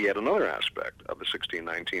about yet another aspect of the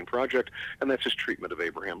 1619 Project, and that's his treatment of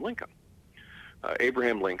Abraham Lincoln.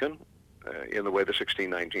 Abraham Lincoln, in the way the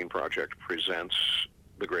 1619 Project presents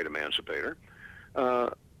the great emancipator,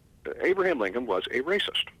 Abraham Lincoln was a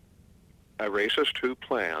racist who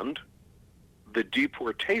planned the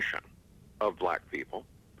deportation of black people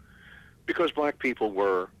because black people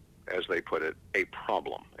were, as they put it, a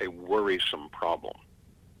problem, a worrisome problem.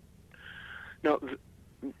 Now,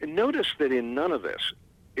 notice that in none of this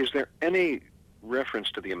is there any reference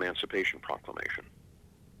to the Emancipation Proclamation,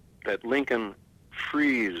 that Lincoln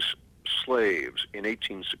frees slaves in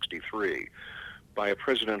 1863 by a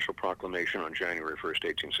presidential proclamation on January 1st,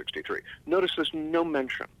 1863. Notice there's no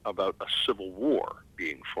mention about a civil war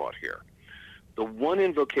being fought here. The one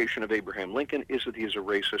invocation of Abraham Lincoln is that he is a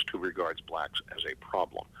racist who regards blacks as a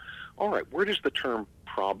problem. All right, where does the term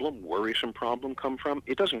problem, worrisome problem, come from?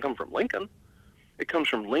 It doesn't come from Lincoln. It comes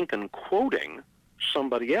from Lincoln quoting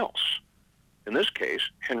somebody else, in this case,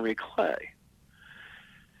 Henry Clay.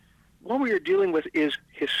 What we are dealing with is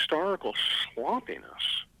historical sloppiness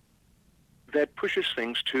that pushes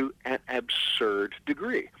things to an absurd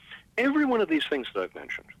degree. Every one of these things that I've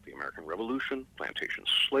mentioned, the American Revolution, plantation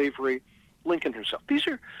slavery, Lincoln himself, these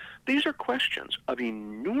are questions of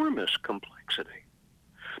enormous complexity.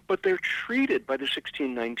 But they're treated by the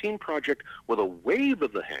 1619 Project with a wave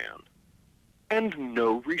of the hand and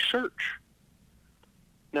no research.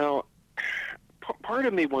 Now, part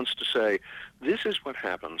of me wants to say this is what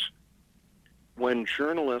happens when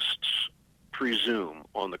journalists presume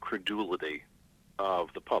on the credulity of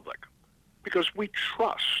the public, because we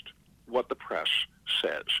trust what the press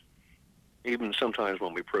says. Even sometimes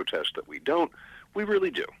when we protest that we don't, we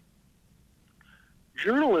really do.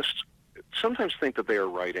 Journalists sometimes think that they are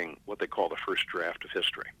writing what they call the first draft of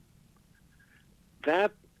history.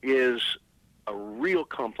 That is a real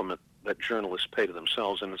compliment that journalists pay to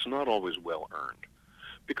themselves, and it's not always well earned,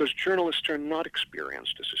 because journalists are not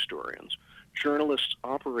experienced as historians. Journalists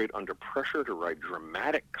operate under pressure to write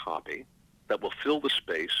dramatic copy that will fill the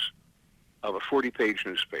space of a 40-page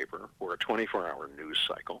newspaper or a 24-hour news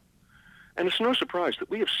cycle. And it's no surprise that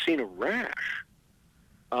we have seen a rash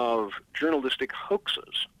of journalistic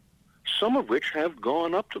hoaxes, some of which have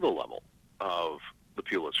gone up to the level of the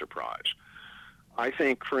Pulitzer Prize. I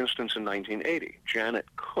think, for instance, in 1980, Janet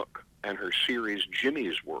Cook and her series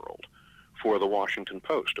Jimmy's World for the Washington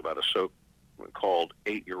Post about a so-called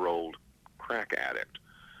 8-year-old crack addict.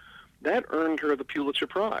 That earned her the Pulitzer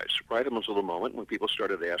Prize right up until the moment when people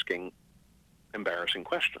started asking embarrassing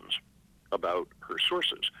questions about her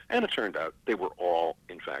sources. And it turned out they were all,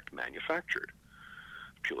 in fact, manufactured.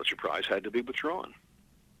 The Pulitzer Prize had to be withdrawn.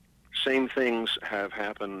 Same things have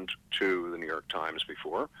happened to the New York Times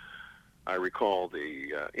before. I recall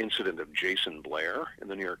the incident of Jason Blair in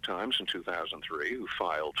the New York Times in 2003, who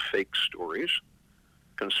filed fake stories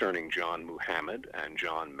concerning John Muhammad and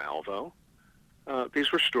John Malvo.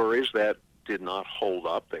 These were stories that did not hold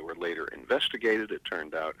up. They were later investigated. It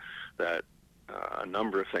turned out that a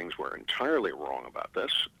number of things were entirely wrong about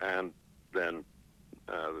this, and then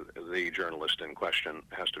the journalist in question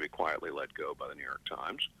has to be quietly let go by the New York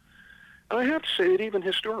Times. And I have to say that even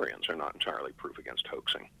historians are not entirely proof against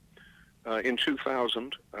hoaxing. In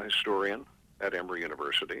 2000, a historian at Emory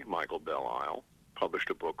University, Michael Belle-Isle, published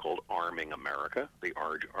a book called Arming America, The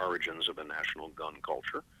Origins of a National Gun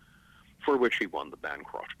Culture, for which he won the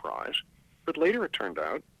Bancroft Prize. But later it turned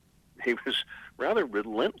out he was rather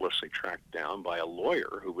relentlessly tracked down by a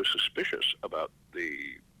lawyer who was suspicious about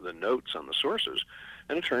the notes on the sources.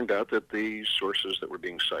 And it turned out that the sources that were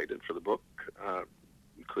being cited for the book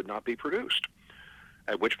could not be produced,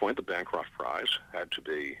 at which point the Bancroft Prize had to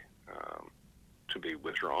be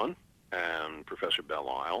withdrawn, and Professor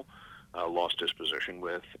Belle-Isle lost his position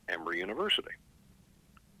with Emory University.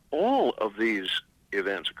 All of these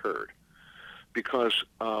events occurred because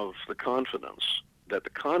of the confidence that the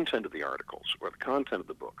content of the articles or the content of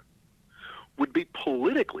the book would be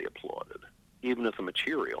politically applauded, even if the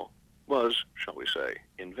material was, shall we say,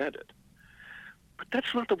 invented. But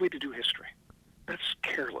that's not the way to do history. That's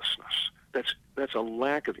carelessness. That's a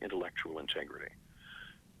lack of intellectual integrity.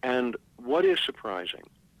 And what is surprising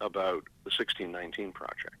about the 1619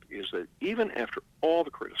 Project is that even after all the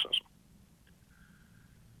criticism,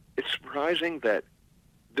 it's surprising that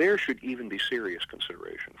there should even be serious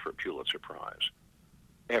consideration for a Pulitzer Prize.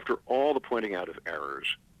 After all the pointing out of errors,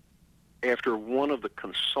 after one of the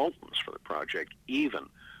consultants for the project even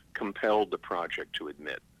compelled the project to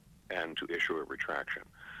admit and to issue a retraction,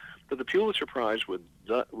 that the Pulitzer Prize would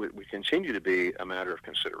continue to be a matter of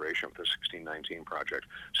consideration for the 1619 Project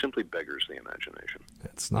simply beggars the imagination.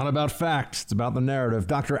 It's not about facts. It's about the narrative.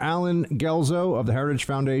 Dr. Allen Guelzo of the Heritage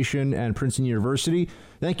Foundation and Princeton University.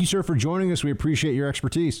 Thank you, sir, for joining us. We appreciate your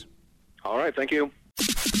expertise. All right. Thank you.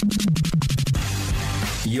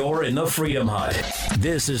 You're in the Freedom Hut.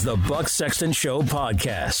 This is the Buck Sexton Show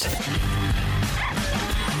podcast.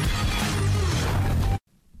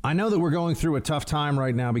 I know that we're going through a tough time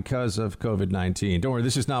right now because of COVID-19. Don't worry,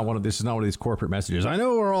 this is not one of these corporate messages. I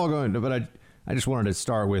know we're all going to, but I just wanted to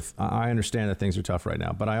start with, I understand that things are tough right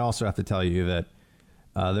now, but I also have to tell you that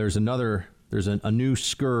there's a new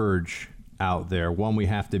scourge out there, one we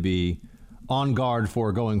have to be on guard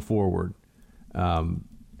for going forward. And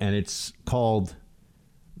it's called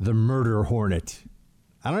the murder hornet.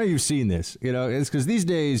 I don't know if you've seen this. You know, it's because these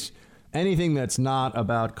days, anything that's not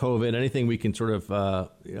about COVID, anything we can sort of,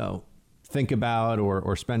 think about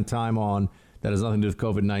or spend time on that has nothing to do with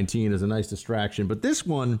COVID-19 is a nice distraction. But this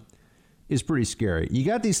one is pretty scary. You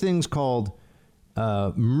got these things called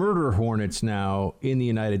murder hornets now in the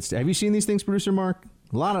United States. Have you seen these things, Producer Mark?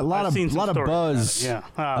 A lot of buzz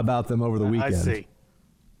about them over the weekend. I see.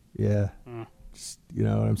 Yeah. Just, you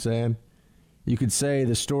know what I'm saying? You could say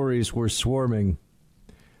the stories were swarming.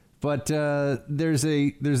 But there's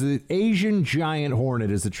the Asian giant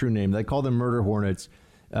hornet is the true name. They call them murder hornets.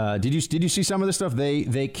 Did you see some of this stuff?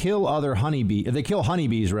 They kill other honeybees. They kill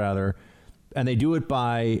honeybees rather, and they do it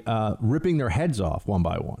by ripping their heads off one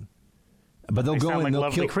by one. But they'll go in. Like they'll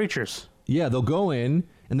lovely kill creatures. Yeah, they'll go in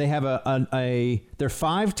and they have they're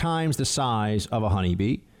 5 times the size of a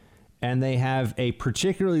honeybee, and they have a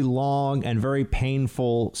particularly long and very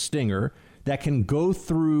painful stinger that can go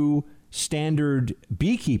through standard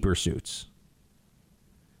beekeeper suits,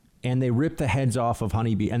 and they rip the heads off of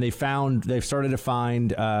honeybee. And they've started to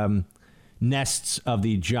find nests of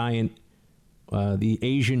the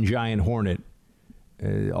Asian giant hornet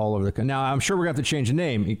all over the country. Now, I'm sure we're going to have to change the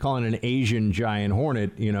name. You call it an Asian giant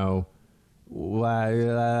hornet, you know.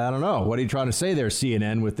 I don't know. What are you trying to say there,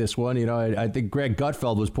 CNN, with this one? You know, I think Greg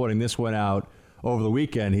Gutfeld was pointing this one out over the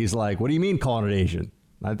weekend. He's like, what do you mean calling it Asian?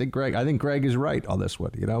 I think Greg is right on this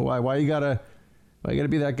one. You know, why you gotta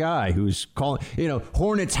be that guy who's calling? You know,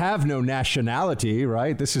 hornets have no nationality,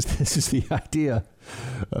 right? This is the idea.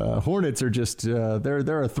 Hornets are just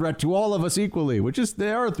they're a threat to all of us equally,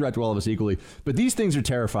 they are a threat to all of us equally. But these things are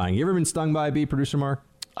terrifying. You ever been stung by a bee, Producer Mark?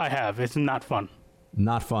 I have. It's not fun.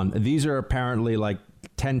 Not fun. These are apparently like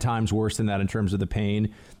 10 times worse than that in terms of the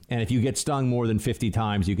pain. And if you get stung more than 50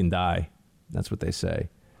 times, you can die. That's what they say.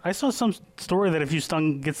 I saw some story that if you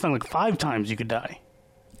get stung like 5 times, you could die.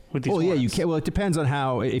 With these yeah, you can. Well, it depends on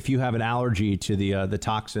if you have an allergy to the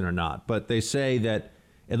toxin or not. But they say that,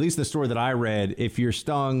 at least the story that I read, if you're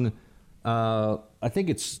stung, I think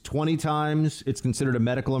it's 20 times, it's considered a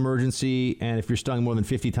medical emergency. And if you're stung more than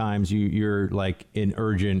 50 times, you're like in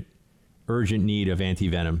urgent need of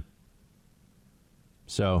antivenom.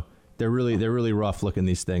 So They're really rough looking,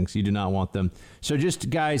 these things. You do not want them. So just,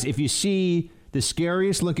 guys, if you see the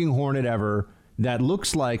scariest looking hornet ever that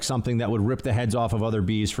looks like something that would rip the heads off of other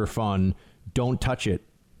bees for fun, don't touch it.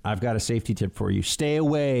 I've got a safety tip for you. Stay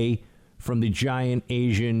away from the giant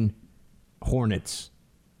Asian hornets,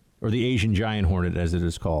 or the Asian giant hornet, as it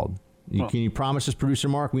is called. Can you promise us, Producer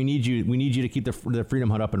Mark? We need you to keep the Freedom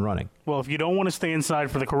Hut up and running. Well, if you don't want to stay inside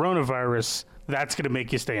for the coronavirus, that's going to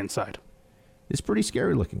make you stay inside. It's pretty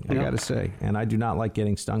scary looking, I got to say. And I do not like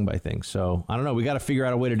getting stung by things. So, I don't know. We got to figure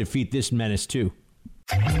out a way to defeat this menace, too.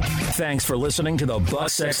 Thanks for listening to the Buck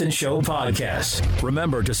Sexton Show podcast.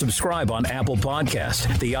 Remember to subscribe on Apple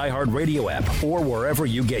Podcast, the iHeartRadio app, or wherever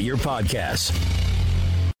you get your podcasts.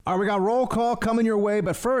 All right, we got roll call coming your way.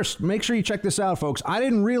 But first, make sure you check this out, folks. I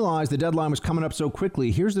didn't realize the deadline was coming up so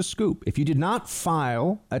quickly. Here's the scoop. If you did not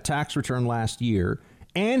file a tax return last year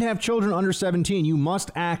and have children under 17, you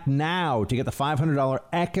must act now to get the $500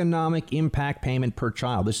 economic impact payment per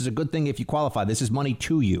child. This is a good thing if you qualify. This is money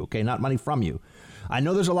to you, okay, not money from you. I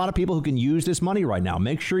know there's a lot of people who can use this money right now.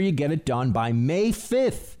 Make sure you get it done by May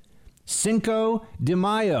 5th, Cinco de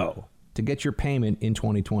Mayo, to get your payment in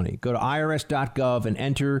 2020. Go to irs.gov and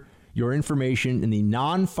enter your information in the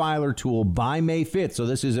non-filer tool by May 5th. So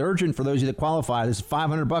this is urgent for those of you that qualify. This is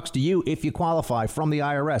 $500 to you if you qualify from the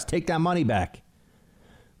IRS. Take that money back.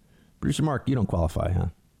 Producer Mark, you don't qualify, huh?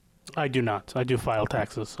 I do not. I do file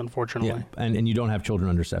taxes, unfortunately. Yeah, and you don't have children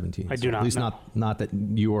under 17. I do not. At least no. not that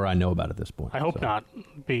you or I know about at this point. I hope not.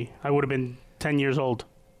 I would have been 10 years old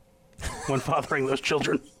when fathering those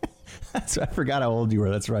children. I forgot how old you were.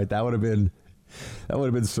 That's right. That would have been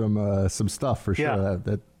some stuff for sure. Yeah.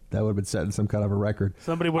 That would have been setting some kind of a record.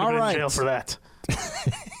 Somebody would have been in jail for that.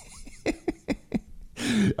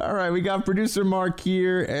 All right, we got Producer Mark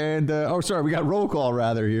here, and we got roll call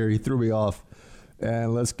rather here. He threw me off,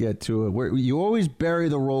 and let's get to it. You always bury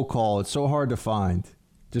the roll call. It's so hard to find.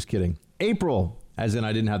 Just kidding. April, as in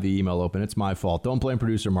I didn't have the email open. It's my fault. Don't blame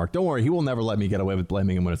Producer Mark. Don't worry, he will never let me get away with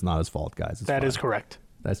blaming him when it's not his fault, guys. That is correct.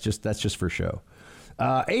 That's just for show.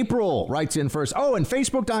 April writes in first. Oh, and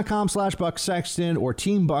Facebook.com/Buck Sexton or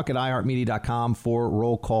TeamBuck@iHeartMedia.com for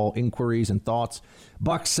roll call inquiries and thoughts.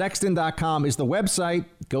 BuckSexton.com is the website.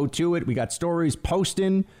 Go to it. We got stories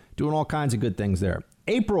posting, doing all kinds of good things there.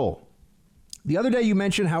 April, the other day you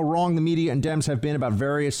mentioned how wrong the media and Dems have been about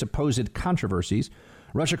various supposed controversies,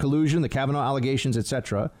 Russia collusion, the Kavanaugh allegations,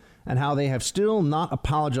 etc., and how they have still not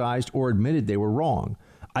apologized or admitted they were wrong.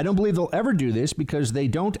 I don't believe they'll ever do this because they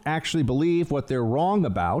don't actually believe what they're wrong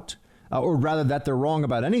about, or rather that they're wrong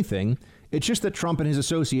about anything. It's just that Trump and his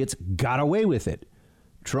associates got away with it.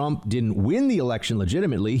 Trump didn't win the election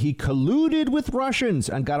legitimately. He colluded with Russians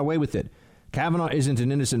and got away with it. Kavanaugh isn't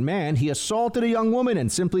an innocent man. He assaulted a young woman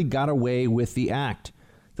and simply got away with the act.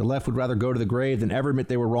 The left would rather go to the grave than ever admit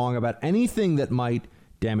they were wrong about anything that might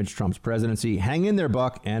damage Trump's presidency. Hang in there,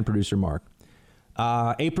 Buck and Producer Mark.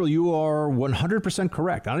 April, you are 100%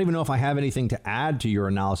 correct. I don't even know if I have anything to add to your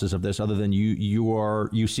analysis of this other than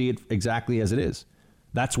you see it exactly as it is.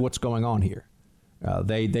 That's what's going on here.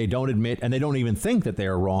 They don't admit and they don't even think that they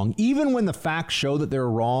are wrong. Even when the facts show that they're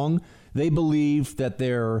wrong, they believe that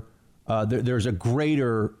there's a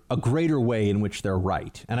greater way in which they're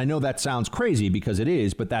right. And I know that sounds crazy because it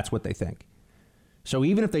is, but that's what they think. So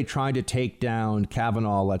even if they tried to take down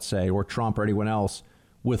Kavanaugh, let's say, or Trump or anyone else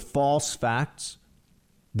with false facts,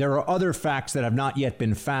 there are other facts that have not yet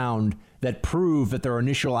been found that prove that their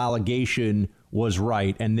initial allegation was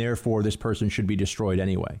right, and therefore this person should be destroyed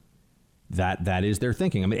anyway. That is their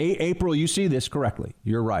thinking. I mean, April, you see this correctly.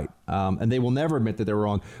 You're right. And they will never admit that they're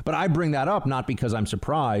wrong. But I bring that up not because I'm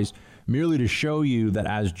surprised, merely to show you that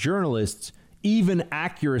as journalists, even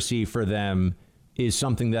accuracy for them is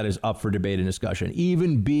something that is up for debate and discussion.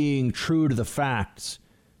 Even being true to the facts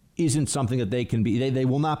isn't something that they can be. They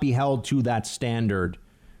will not be held to that standard.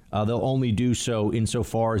 They'll only do so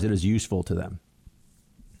insofar as it is useful to them.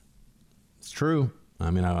 It's true. I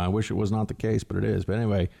mean, I wish it was not the case, but it is. But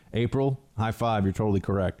anyway, April, high five. You're totally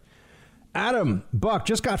correct. Adam, Buck,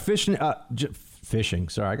 just got fishing.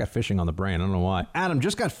 Sorry, I got fishing on the brain. I don't know why. Adam,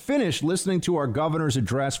 just got finished listening to our governor's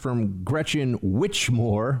address from Gretchen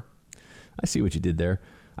Whitmore. I see what you did there.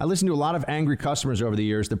 I listened to a lot of angry customers over the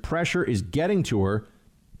years. The pressure is getting to her.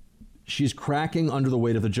 She's cracking under the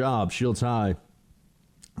weight of the job. Shields high.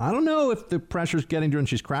 I don't know if the pressure's getting to her and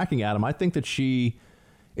she's cracking, Adam. I think that she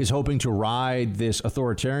is hoping to ride this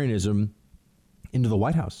authoritarianism into the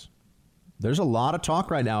White House. There's a lot of talk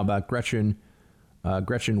right now about Gretchen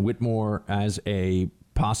Whitmore as a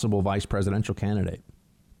possible vice presidential candidate.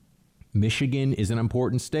 Michigan is an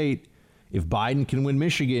important state. If Biden can win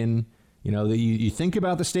Michigan, You know, you think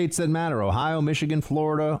about the states that matter: Ohio, Michigan,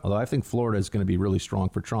 Florida. Although I think Florida is going to be really strong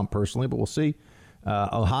for Trump personally, but we'll see.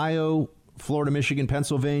 Ohio, Florida, Michigan,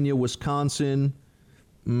 Pennsylvania, Wisconsin.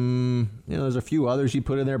 You know, there's a few others you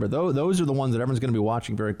put in there, but those are the ones that everyone's going to be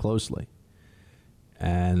watching very closely.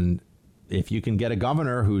 And if you can get a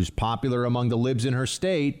governor who's popular among the libs in her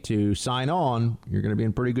state to sign on, you're going to be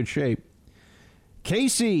in pretty good shape.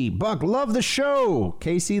 Casey, Buck, love the show.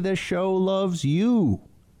 Casey, the show loves you.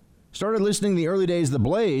 Started listening in the early days of The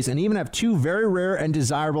Blaze and even have 2 very rare and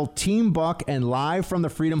desirable Team Buck and Live from the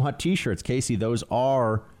Freedom Hut t-shirts. Casey, those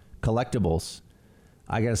are collectibles.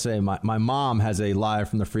 I got to say, my mom has a Live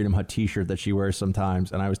from the Freedom Hut t-shirt that she wears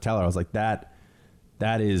sometimes. And I was telling her, I was like, that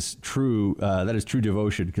is true. That is true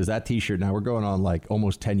devotion, because that t-shirt, now we're going on like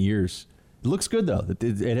almost 10 years. It looks good, though.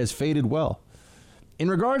 It has faded well. In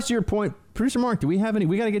regards to your point, Producer Mark, do we have any?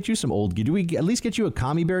 We got to get you some old gear. Do we at least get you a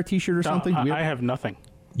Commie Bear t-shirt or something? I have nothing.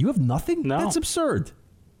 You have nothing? No. That's absurd.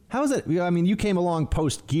 How is that? I mean, you came along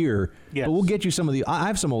post gear, yes. But we'll get you some of the. I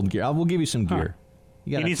have some old gear. We'll give you some gear.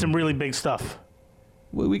 You need some really big stuff.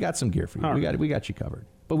 We got some gear for you. We got you covered.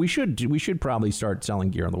 But we should probably start selling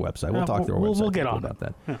gear on the website. We'll talk to our website. We'll get on about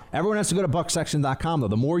that. Yeah. Everyone has to go to bucksection.com, though.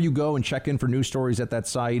 The more you go and check in for news stories at that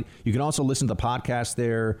site, you can also listen to the podcast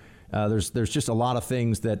there. There's just a lot of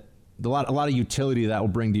things a lot of utility that will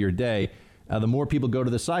bring to your day. The more people go to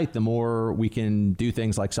the site, the more we can do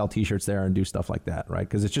things like sell T-shirts there and do stuff like that, right?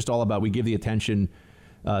 Because it's just all about we give the attention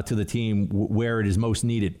to the team where it is most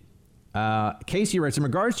needed. Casey writes, in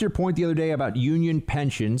regards to your point the other day about union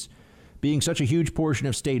pensions being such a huge portion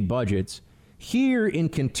of state budgets, here in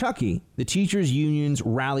Kentucky, the teachers' unions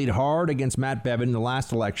rallied hard against Matt Bevin in the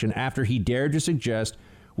last election after he dared to suggest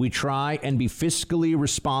we try and be fiscally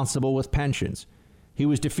responsible with pensions. He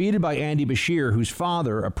was defeated by Andy Beshear, whose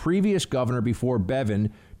father, a previous governor before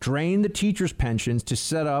Bevin, drained the teachers' pensions to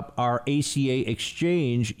set up our ACA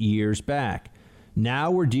exchange years back.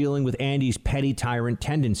 Now we're dealing with Andy's petty tyrant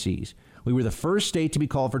tendencies. We were the first state to be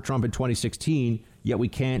called for Trump in 2016, yet we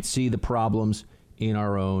can't see the problems in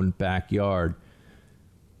our own backyard.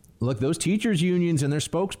 Look, those teachers' unions and their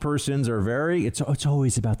spokespersons are very, it's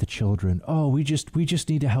always about the children. Oh, we just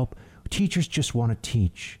need to help. Teachers just want to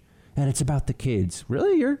teach. And it's about the kids.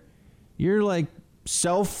 Really? You're like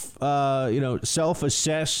self-assessed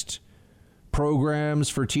programs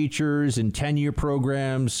for teachers and 10-year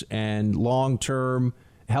programs and long-term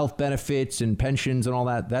health benefits and pensions and all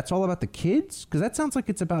that. That's all about the kids? Because that sounds like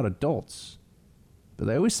it's about adults. But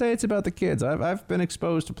they always say it's about the kids. I've been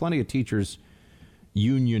exposed to plenty of teachers'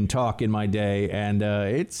 union talk in my day, and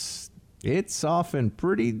it's often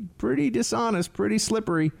pretty dishonest, pretty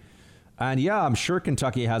slippery. And yeah, I'm sure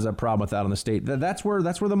Kentucky has a problem with that on the state. That's where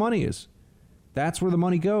the money is. That's where the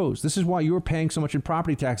money goes. This is why you're paying so much in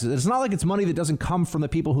property taxes. It's not like it's money that doesn't come from the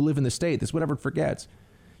people who live in the state. That's what everyone forgets.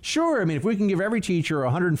 Sure, I mean, if we can give every teacher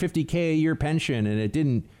a $150K a year pension and it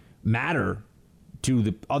didn't matter to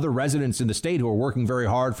the other residents in the state who are working very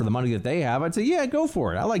hard for the money that they have, I'd say, yeah, go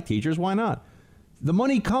for it. I like teachers. Why not? The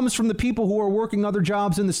money comes from the people who are working other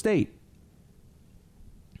jobs in the state.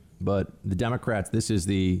 But the Democrats, this is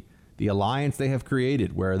the alliance they have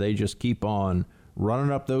created where they just keep on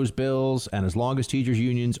running up those bills. And as long as teachers'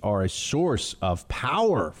 unions are a source of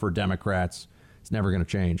power for Democrats, it's never going to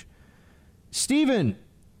change. Stephen,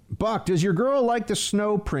 Buck, does your girl like the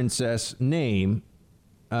Snow Princess name?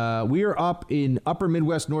 We are up in upper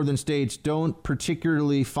Midwest northern states, don't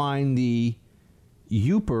particularly find the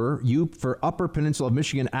Yoop for Upper Peninsula of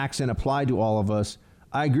Michigan accent applied to all of us.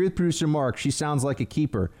 I agree with producer Mark. She sounds like a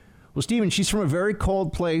keeper. Well, Stephen, she's from a very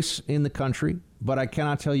cold place in the country, but I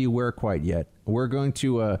cannot tell you where quite yet. We're going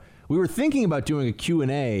to, we were thinking about doing a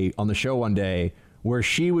Q&A on the show one day where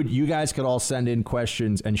you guys could all send in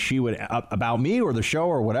questions and she would, about me or the show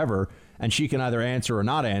or whatever, and she can either answer or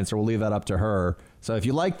not answer. We'll leave that up to her. So if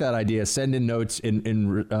you like that idea, send in notes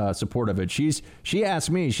in support of it. She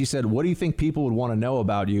asked me, she said, what do you think people would want to know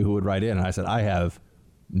about you who would write in? And I said, I have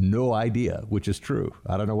no idea, which is true.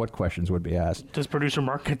 I don't know what questions would be asked. Does producer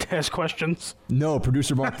Mark get to ask questions? No,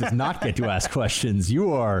 producer Mark does not get to ask questions.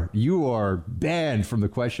 You are banned from the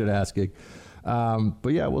question asking.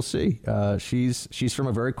 But yeah, we'll see. She's from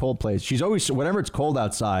a very cold place. She's always, whenever it's cold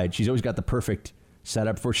outside, she's always got the perfect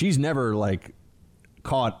setup for. She's never like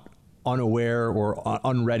caught unaware or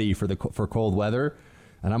unready for cold weather.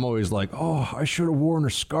 And I'm always like, oh, I should have worn a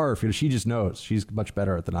scarf. You know, she just knows. She's much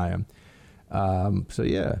better at it than I am. So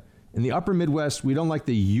yeah, in the upper Midwest, we don't like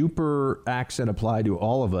the Yooper accent applied to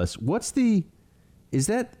all of us. Is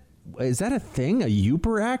that a thing? A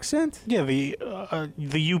Yooper accent? Yeah,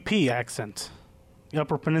 the UP accent, the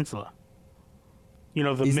Upper Peninsula. You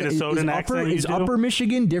know, the Minnesotan accent. Is Upper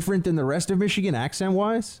Michigan different than the rest of Michigan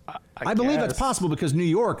accent-wise? I believe that's possible because New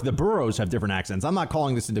York, the boroughs have different accents. I'm not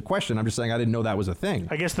calling this into question. I'm just saying I didn't know that was a thing.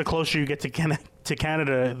 I guess the closer you get to Canada,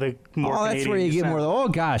 the more Canadian that's where you get more. Oh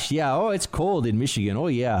gosh, yeah. Oh, it's cold in Michigan. Oh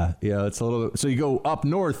yeah, it's a little. So you go up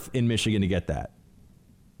north in Michigan to get that.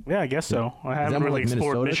 Yeah, I guess so. I haven't really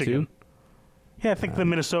explored Michigan. Too? Yeah, I think the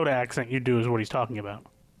Minnesota accent you do is what he's talking about.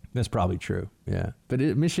 That's probably true. Yeah, but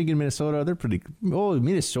Michigan, Minnesota, they're pretty. Oh,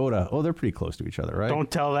 Minnesota. Oh, they're pretty close to each other, right?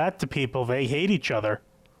 Don't tell that to people. They hate each other.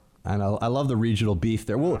 I know. I love the regional beef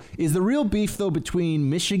there. Well, is the real beef though between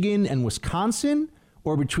Michigan and Wisconsin,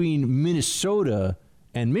 or between Minnesota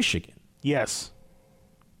and Michigan? Yes.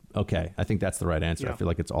 Okay, I think that's the right answer. Yeah. I feel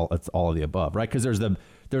like it's all of the above, right? Because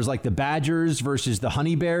there's like the Badgers versus the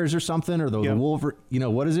Honey Bears or something, or the Wolverine. You know,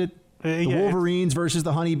 what is it? The Wolverines versus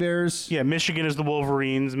the Honey Bears. Yeah, Michigan is the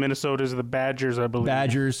Wolverines. Minnesota is the Badgers, I believe.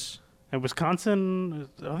 Badgers. And Wisconsin,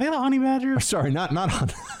 are they the Honey Badgers? Oh, sorry, not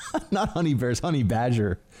Honey Bears, Honey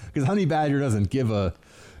Badger. Because Honey Badger doesn't give a.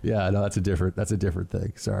 Yeah, no, that's a different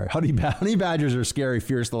thing. Sorry, Honey Badgers are scary,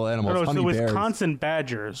 fierce little animals. No, it's Honey the Bears. Wisconsin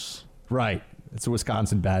Badgers. Right, it's the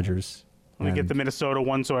Wisconsin Badgers. Let me get the Minnesota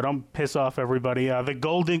one so I don't piss off everybody. The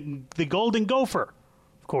Golden Gopher.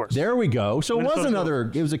 Course. There we go. So it was another.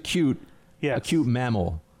 It was a cute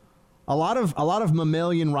mammal. A lot of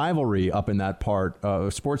mammalian rivalry up in that part,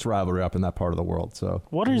 sports rivalry up in that part of the world. So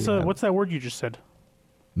what's that word you just said?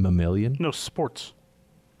 Mammalian? No, sports.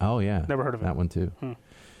 Oh yeah, never heard of that one too.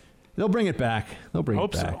 They'll bring it back.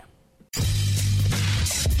 Hope so.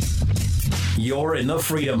 You're in the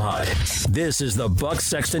Freedom Hut. This is the Buck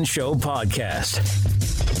Sexton Show podcast.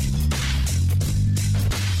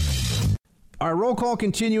 Our roll call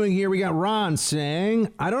continuing here. We got Ron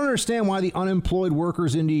saying, I don't understand why the unemployed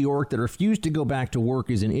workers in New York that refuse to go back to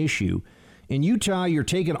work is an issue. In Utah, you're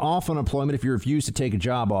taken off unemployment if you refuse to take a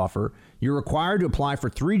job offer. You're required to apply for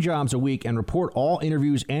 3 jobs a week and report all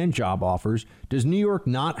interviews and job offers. Does New York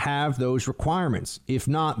not have those requirements? If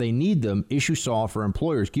not, they need them. Issue solved for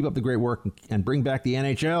employers. Keep up the great work and bring back the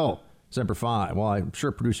NHL. Semper Fi. Well, I'm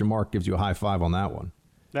sure producer Mark gives you a high five on that one.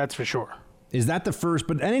 That's for sure. Is that the first?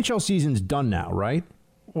 But NHL season's done now, right?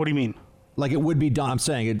 What do you mean? Like it would be done. I'm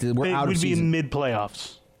saying we're out of season. It would be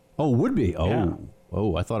mid-playoffs. Oh, would be? Oh, yeah.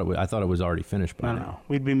 Oh, I thought it was already finished by now. No.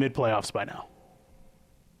 We'd be mid-playoffs by now.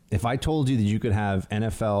 If I told you that you could have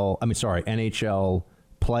NHL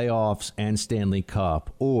playoffs and Stanley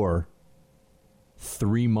Cup, or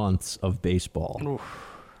 3 months of baseball. Oof.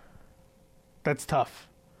 That's tough.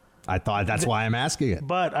 I thought that's why I'm asking it.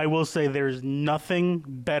 But I will say there's nothing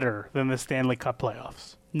better than the Stanley Cup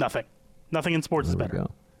playoffs. Nothing. Nothing in sports is better.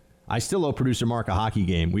 Go. I still owe producer Mark a hockey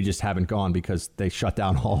game. We just haven't gone because they shut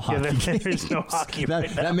down all hockey games. There's no hockey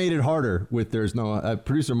right now. That made it harder with there's no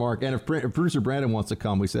producer Mark. And if producer Brandon wants to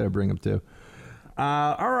come, we said I'd bring him too.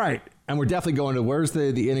 All right. And we're definitely going to, where's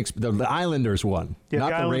the Islanders one? Yeah, not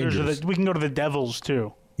the Islanders Rangers. We can go to the Devils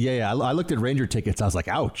too. Yeah. I looked at Ranger tickets. I was like,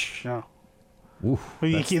 ouch. No. Oof,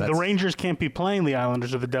 the Rangers can't be playing the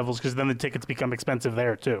Islanders or the Devils because then the tickets become expensive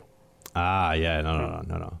there too. Yeah.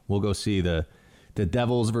 No. We'll go see the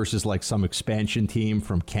Devils versus like some expansion team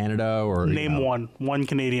from Canada or name one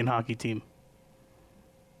Canadian hockey team.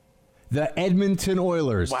 The Edmonton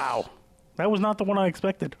Oilers. Wow, that was not the one I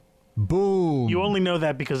expected. Boom. You only know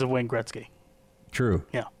that because of Wayne Gretzky. True.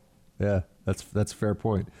 Yeah. That's a fair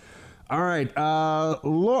point. All right,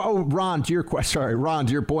 Ron, to your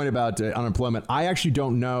point about unemployment. I actually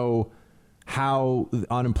don't know how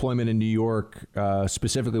unemployment in New York,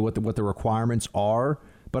 specifically what the requirements are.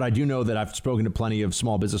 But I do know that I've spoken to plenty of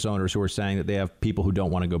small business owners who are saying that they have people who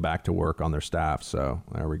don't want to go back to work on their staff. So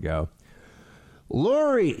there we go.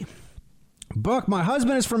 Lori, Buck, my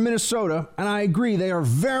husband is from Minnesota, and I agree they are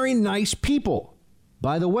very nice people.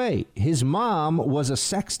 By the way, his mom was a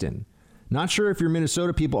sexton. Not sure if your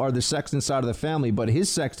Minnesota people are the sexton side of the family, but his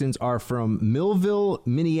sextons are from Millville,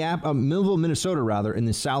 Minnesota, in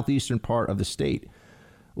the southeastern part of the state.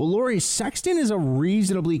 Well, Lori, Sexton is a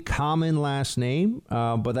reasonably common last name,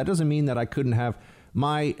 but that doesn't mean that I couldn't have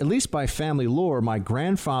at least by family lore, my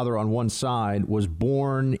grandfather on one side was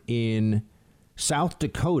born in South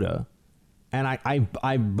Dakota. And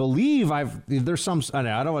I believe there's some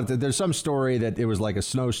story that it was like a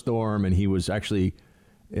snowstorm and he was actually,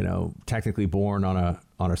 technically born on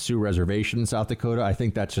a Sioux reservation in South Dakota. I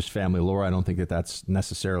think that's just family lore. I don't think that that's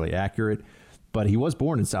necessarily accurate. But he was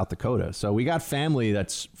born in South Dakota. So we got family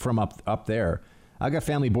that's from up there. I got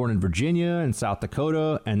family born in Virginia and South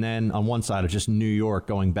Dakota. And then on one side of just New York,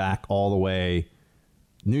 going back all the way.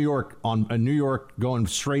 New York going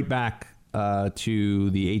straight back to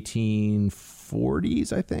the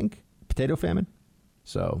 1840s, I think. Potato famine.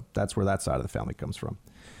 So that's where that side of the family comes from.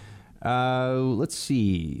 Let's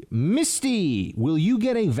see. Misty, will you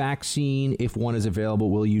get a vaccine if one is available?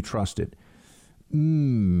 Will you trust it?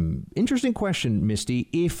 Interesting question, Misty.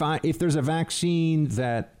 If there's a vaccine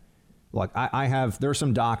that, like, I have, there are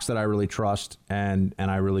some docs that I really trust and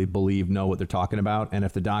I really believe know what they're talking about. And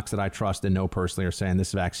if the docs that I trust and know personally are saying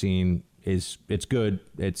this vaccine it's good,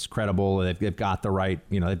 it's credible, they've got the right,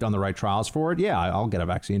 they've done the right trials for it, yeah, I'll get a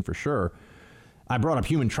vaccine for sure. I brought up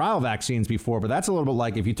human trial vaccines before, but that's a little bit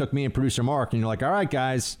like if you took me and producer Mark and you're like, all right,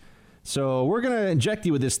 guys, so we're going to inject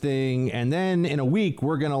you with this thing. And then in a week,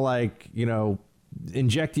 we're going to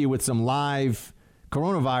inject you with some live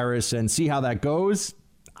coronavirus and see how that goes.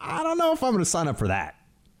 I don't know if I'm going to sign up for that.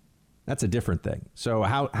 That's a different thing. So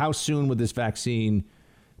how soon would this vaccine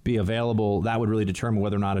be available? That would really determine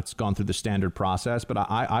whether or not it's gone through the standard process. But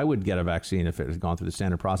I would get a vaccine if it has gone through the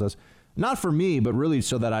standard process. Not for me, but really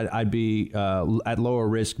so that I'd be at lower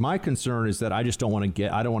risk. My concern is that I just don't want to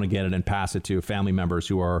get it and pass it to family members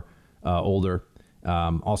who are older.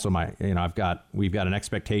 Also, we've got an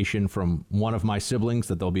expectation from one of my siblings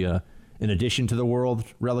that there'll be an addition to the world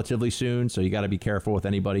relatively soon. So you got to be careful with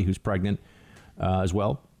anybody who's pregnant as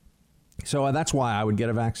well. So that's why I would get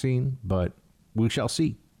a vaccine, but we shall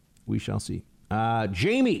see. We shall see.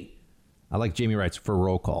 Jamie, I like Jamie writes for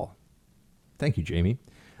roll call. Thank you, Jamie.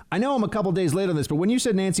 I know I'm a couple days late on this, but when you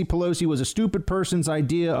said Nancy Pelosi was a stupid person's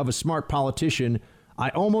idea of a smart politician, I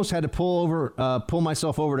almost had to pull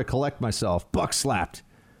myself over to collect myself. Buck slapped.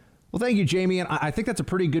 Well, thank you, Jamie. And I think that's a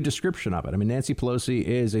pretty good description of it. I mean, Nancy Pelosi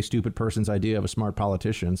is a stupid person's idea of a smart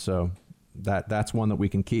politician. So that's one that we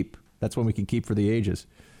can keep. That's one we can keep for the ages.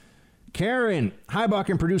 Karen, hi, Buck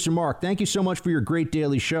and producer Mark. Thank you so much for your great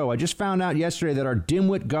daily show. I just found out yesterday that our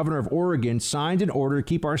dimwit governor of Oregon signed an order to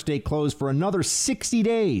keep our state closed for another 60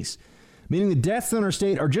 days, meaning the deaths in our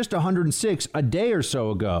state are just 106 a day or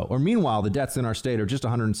so ago. Or meanwhile, the deaths in our state are just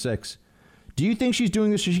 106. Do you think she's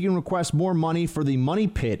doing this so she can request more money for the money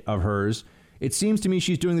pit of hers? It seems to me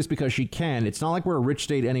she's doing this because she can. It's not like we're a rich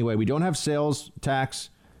state anyway. We don't have sales tax,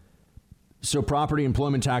 so property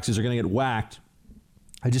employment taxes are going to get whacked.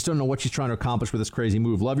 I just don't know what she's trying to accomplish with this crazy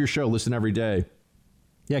move. Love your show. Listen every day.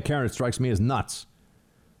 Yeah, Karen, it strikes me as nuts.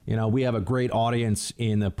 We have a great audience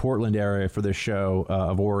in the Portland area for this show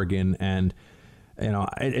of Oregon. And,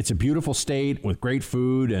 it's a beautiful state with great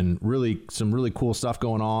food and some really cool stuff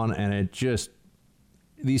going on. And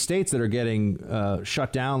these states that are getting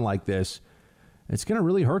shut down like this, it's going to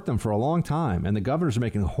really hurt them for a long time. And the governors are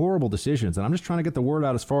making horrible decisions. And I'm just trying to get the word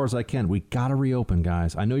out as far as I can. We got to reopen,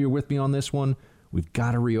 guys. I know you're with me on this one. We've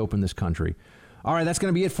got to reopen this country. All right, that's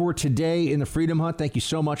going to be it for today in the Freedom Hut. Thank you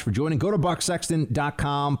so much for joining. Go to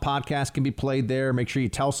bucksexton.com. Podcast can be played there. Make sure you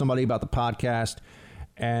tell somebody about the podcast.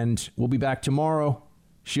 And we'll be back tomorrow.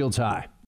 Shields high.